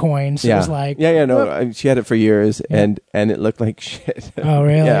probably coined. So it was like, she had it for years, and it looked like shit. Oh,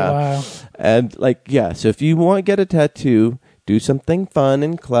 really? Yeah. Wow. And so if you want to get a tattoo, do something fun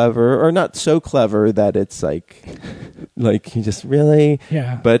and clever, or not so clever that it's like you just really,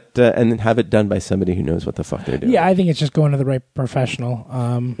 But and then have it done by somebody who knows what the fuck they're doing. Yeah, I think it's just going to the right professional.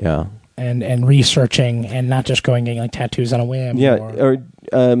 And researching and not just going getting like tattoos on a whim. Yeah,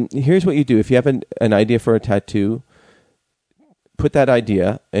 here's what you do. If you have an idea for a tattoo, put that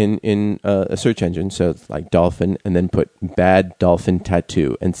idea in a search engine, so it's like dolphin, and then put bad dolphin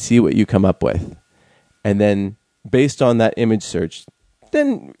tattoo and see what you come up with. And then based on that image search,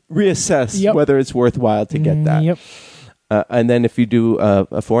 then reassess whether it's worthwhile to get that. Yep. And then if you do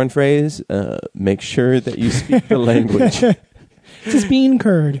a foreign phrase, make sure that you speak the language. It's a bean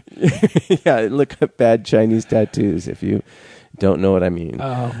curd. Yeah, look up bad Chinese tattoos if you don't know what I mean.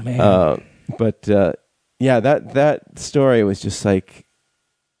 Oh, man. That story was just like,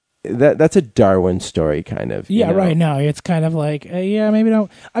 that's a Darwin story, kind of. Yeah, right. No, it's kind of like, maybe don't.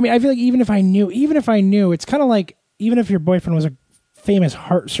 I mean, I feel like even if I knew, it's kind of like, even if your boyfriend was a famous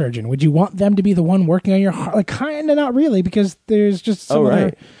heart surgeon, would you want them to be the one working on your heart? Like, kind of not really, because there's just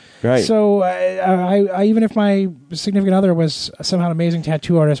some Right. So I even if my significant other was somehow an amazing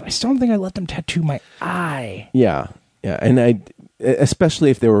tattoo artist, I still don't think I'd let them tattoo my eye. Yeah. And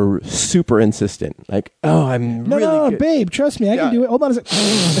especially if they were super insistent. Like, I'm really good. Babe, trust me, I can do it. Hold on a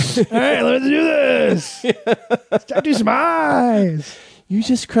second. All right, let's do this. Let's tattoo some eyes. You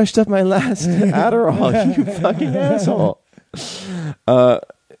just crushed up my last Adderall, you fucking asshole.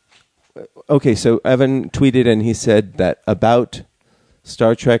 Okay, so Evan tweeted and he said that about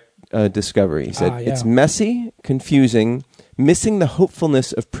Star Trek Discovery. He said, it's messy, confusing, missing the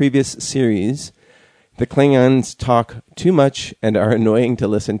hopefulness of previous series. The Klingons talk too much and are annoying to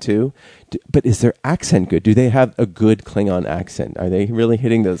listen to. But is their accent good? Do they have a good Klingon accent? Are they really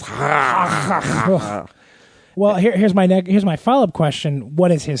hitting those? Well, here's my follow-up question.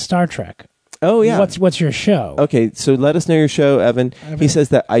 What is his Star Trek? Oh, yeah. What's your show? Okay, so let us know your show, Evan. He says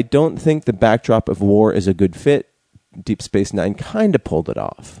that I don't think the backdrop of war is a good fit. Deep Space Nine kind of pulled it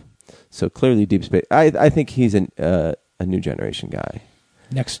off. So clearly Deep Space... I think he's a New Generation guy.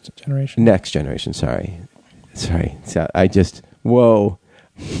 Next Generation? Next Generation, sorry. So I just... Whoa.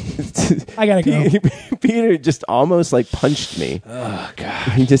 I gotta go. Peter just almost like punched me. Oh,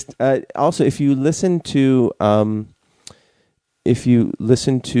 God. He just... also, if you listen to... if you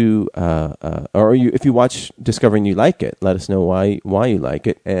watch Discovery and you like it, let us know why you like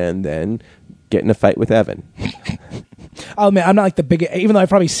it, and then get in a fight with Evan. Oh, man, I'm not like the biggest... Even though I've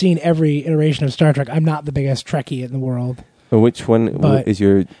probably seen every iteration of Star Trek, I'm not the biggest Trekkie in the world. Which one is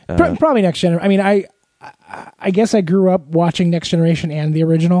your... Probably Next Generation. I mean, I guess I grew up watching Next Generation and the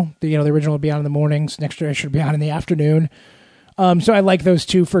original. The original would be on in the mornings. Next Generation would be on in the afternoon. So I like those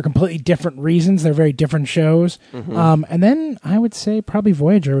two for completely different reasons. They're very different shows. Mm-hmm. And then I would say probably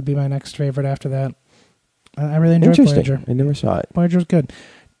Voyager would be my next favorite after that. I really enjoyed Voyager. I never saw it. Voyager was good.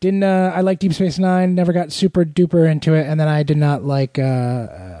 I like Deep Space Nine. Never got super duper into it. And then I did not like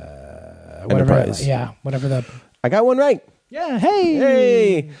Enterprise. Whatever the. I got one right. Yeah, hey!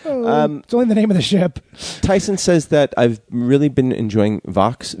 Hey! It's only the name of the ship. Tyson says that I've really been enjoying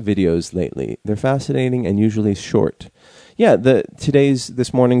Vox videos lately. They're fascinating and usually short. Yeah,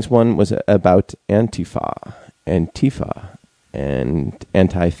 this morning's one was about Antifa, and Antifa,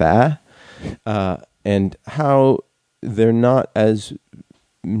 and how they're not as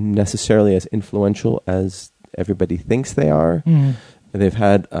necessarily as influential as everybody thinks they are. Mm. They've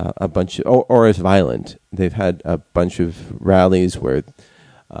had a bunch of, or as violent. They've had a bunch of rallies where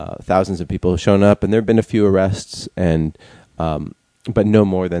thousands of people have shown up, and there have been a few arrests, and but no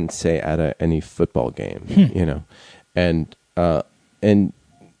more than, say, at any football game, you know. And the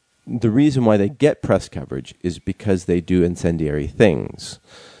reason why they get press coverage is because they do incendiary things.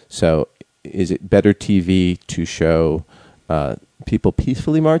 So is it better TV to show people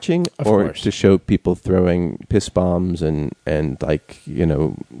peacefully marching, or to show people throwing piss bombs and like, you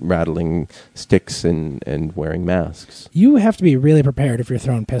know, rattling sticks and wearing masks? You have to be really prepared if you're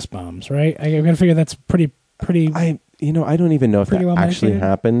throwing piss bombs, right? I'm gonna figure that's pretty. I don't even know if that actually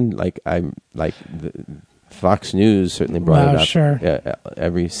happened. Fox News certainly brought it up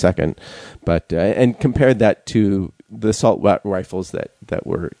every second, but and compared that to the assault rifles that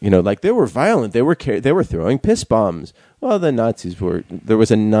were, you know, like, they were violent. They were throwing piss bombs. Well, the Nazis were. There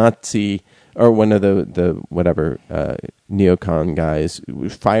was a Nazi, or one of the whatever neocon guys,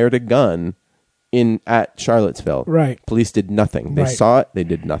 fired a gun at Charlottesville. Right. Police did nothing. They saw it. They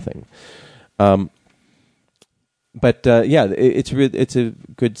did nothing. But it's a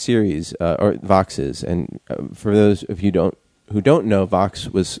good series, or Vox is, and for those of you who don't know, Vox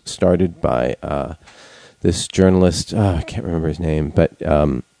was started by this journalist. I can't remember his name, but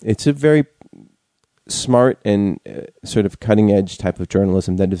it's a very smart and sort of cutting edge type of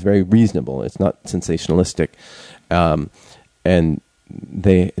journalism that is very reasonable. It's not sensationalistic, and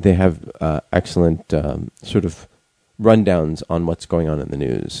they have excellent sort of rundowns on what's going on in the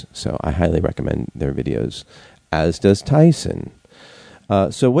news. So I highly recommend their videos, as does Tyson.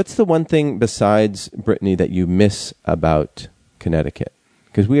 So what's the one thing besides Brittany that you miss about Connecticut?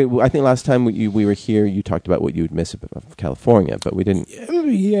 Because I think last time we were here, you talked about what you would miss of California, but we didn't.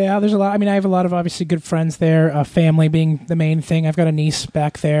 Yeah, there's a lot. I mean, I have a lot of obviously good friends there. Family being the main thing. I've got a niece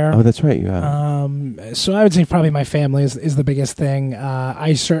back there. Oh, that's right. You have. So I would say probably my family is the biggest thing.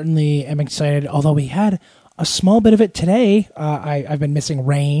 I certainly am excited. Although we had a small bit of it today. I've been missing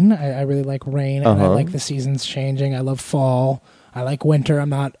rain. I really like rain, and I like the seasons changing. I love fall. I like winter. I'm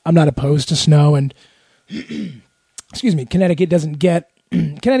not opposed to snow. And excuse me, Connecticut's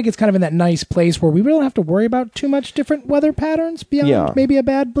kind of in that nice place where we really don't have to worry about too much different weather patterns beyond maybe a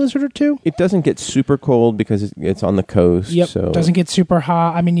bad blizzard or two. It doesn't get super cold because it's on the coast. Yep, so. It doesn't get super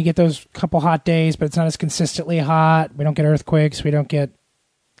hot. I mean, you get those couple hot days, but it's not as consistently hot. We don't get earthquakes. We don't get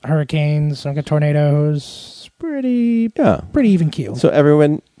hurricanes. We don't get tornadoes. Pretty even keel. So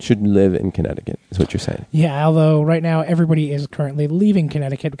everyone should live in Connecticut, is what you're saying. Yeah, although right now everybody is currently leaving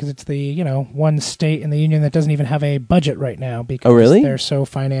Connecticut because it's the one state in the union that doesn't even have a budget right now because they're so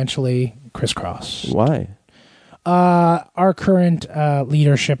financially crisscross. Why? Our current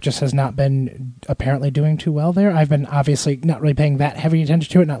leadership just has not been apparently doing too well there. I've been obviously not really paying that heavy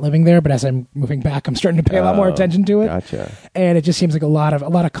attention to it, not living there, but as I'm moving back, I'm starting to pay a lot more attention to it. Gotcha. And it just seems like a lot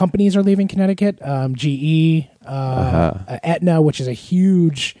of companies are leaving Connecticut. GE, Aetna, which is a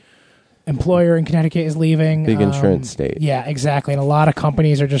huge employer in Connecticut, is leaving. Big insurance state. Yeah, exactly. And a lot of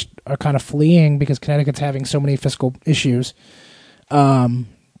companies are kind of fleeing because Connecticut's having so many fiscal issues.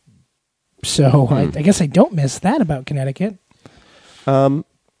 So I guess I don't miss that about Connecticut.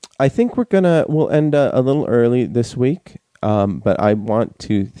 I think we'll end a little early this week, but I want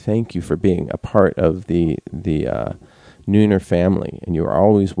to thank you for being a part of the Nooner family, and you are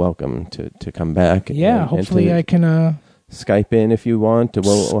always welcome to come back. Yeah, hopefully I can Skype in if you want.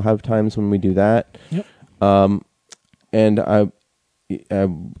 We'll have times when we do that. Yep. And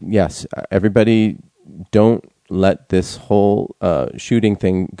yes, everybody, don't let this whole shooting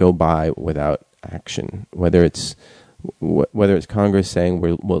thing go by without action. Whether it's Congress saying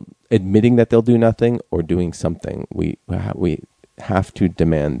we're admitting that they'll do nothing or doing something, we have to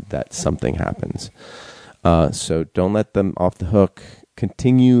demand that something happens. So don't let them off the hook.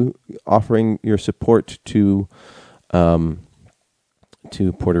 Continue offering your support to Puerto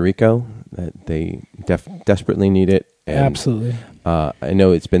Rico. That they desperately need it. And, absolutely. I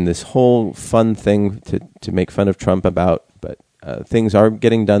know it's been this whole fun thing to make fun of Trump about, but things are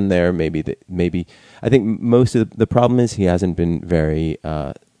getting done there. Maybe I think most of the problem is he hasn't been very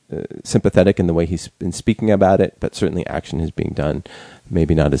sympathetic in the way he's been speaking about it, but certainly action is being done.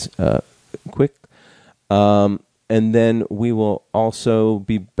 Maybe not as quick. And then we will also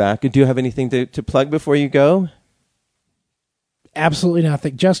be back. Do you have anything to plug before you go? Absolutely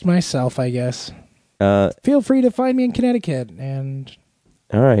nothing. Just myself, I guess. Feel free to find me in Connecticut and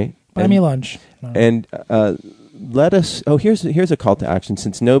all right. Buy me lunch. No. And let us... Oh, here's a call to action.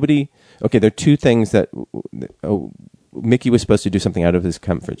 Since nobody... Okay, there are two things that... Mickey was supposed to do something out of his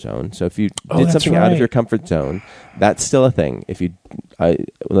comfort zone. So if you did something out of your comfort zone, that's still a thing. If you...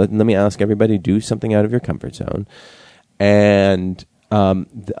 let me ask everybody, do something out of your comfort zone. And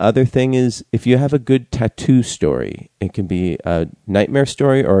the other thing is, if you have a good tattoo story, it can be a nightmare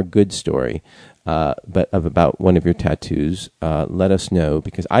story or a good story, but about one of your tattoos, let us know,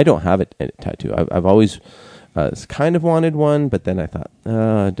 because I don't have a tattoo. I've always kind of wanted one, but then I thought,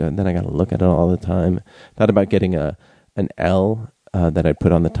 then I got to look at it all the time. Thought about getting an L that I'd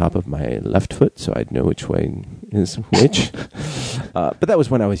put on the top of my left foot so I'd know which way is which. But that was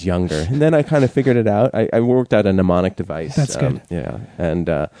when I was younger. And then I kind of figured it out. I worked out a mnemonic device. That's good. Yeah. And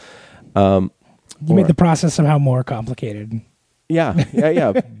you made the process somehow more complicated. Yeah.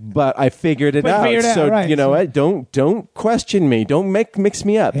 But I figured it out. So right. You know what? Don't question me. Don't mix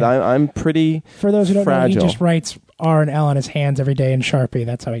me up. Yeah. I'm pretty For those who don't fragile. know, he just writes R and L on his hands every day in Sharpie.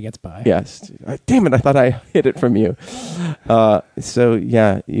 That's how he gets by. Yes. Damn it! I thought I hid it from you. So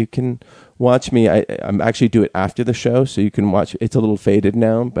yeah, you can watch me. I'm actually do it after the show, so you can watch. It's a little faded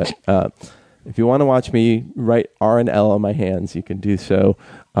now, but if you want to watch me write R and L on my hands, you can do so.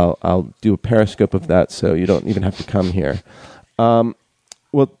 I'll do a Periscope of that, so you don't even have to come here.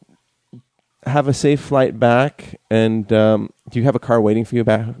 Well, have a safe flight back, and do you have a car waiting for you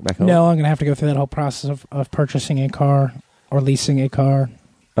back home? No, I'm going to have to go through that whole process of purchasing a car or leasing a car.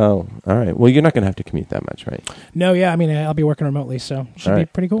 Oh, all right. Well, you're not going to have to commute that much, right? No, yeah. I mean, I'll be working remotely, so it should be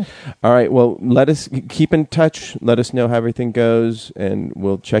pretty cool. All right. Well, let us keep in touch. Let us know how everything goes, and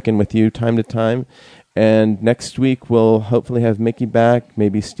we'll check in with you time to time. And next week, we'll hopefully have Mickey back,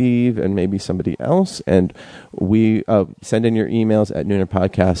 maybe Steve, and maybe somebody else. And we send in your emails at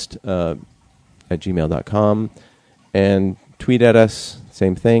noonerpodcast at gmail.com, and tweet at us,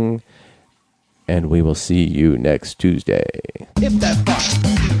 same thing. And we will see you next Tuesday. If that fuck.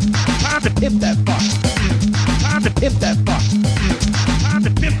 Time to if that fuck. Time to if that fuck. Time to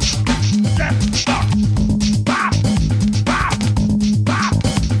if that fuck. Bop, bop, bop,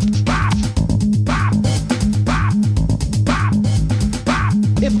 bop, bop, bop, bop, bop.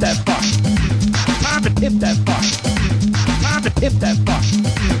 If that fuck. Time to if that fuck. Time to if that fuck.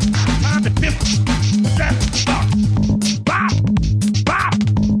 Time to if that fuck. Bop, bop, bop.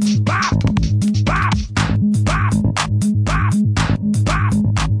 Bop, bop, bop,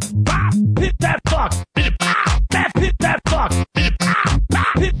 bop, bop. Hit that fuck. Hit that fuck.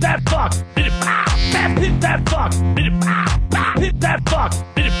 Hit that fuck. Hit that fuck. Hit that fuck.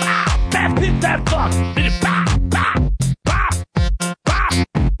 Hit that fuck. Bop, bop,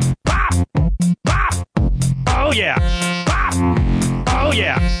 bop, bop. Oh yeah. Bop. Oh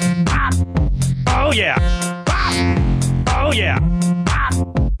yeah. Bop. Oh yeah. Bop. Oh yeah. Bop.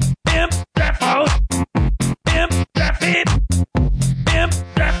 Imp that fuck. Imp that fit. Imp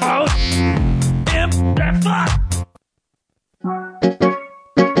that fuck. Imp that fuck.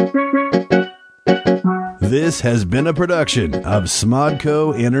 This has been a production of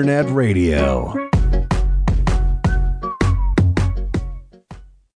Smodco Internet Radio.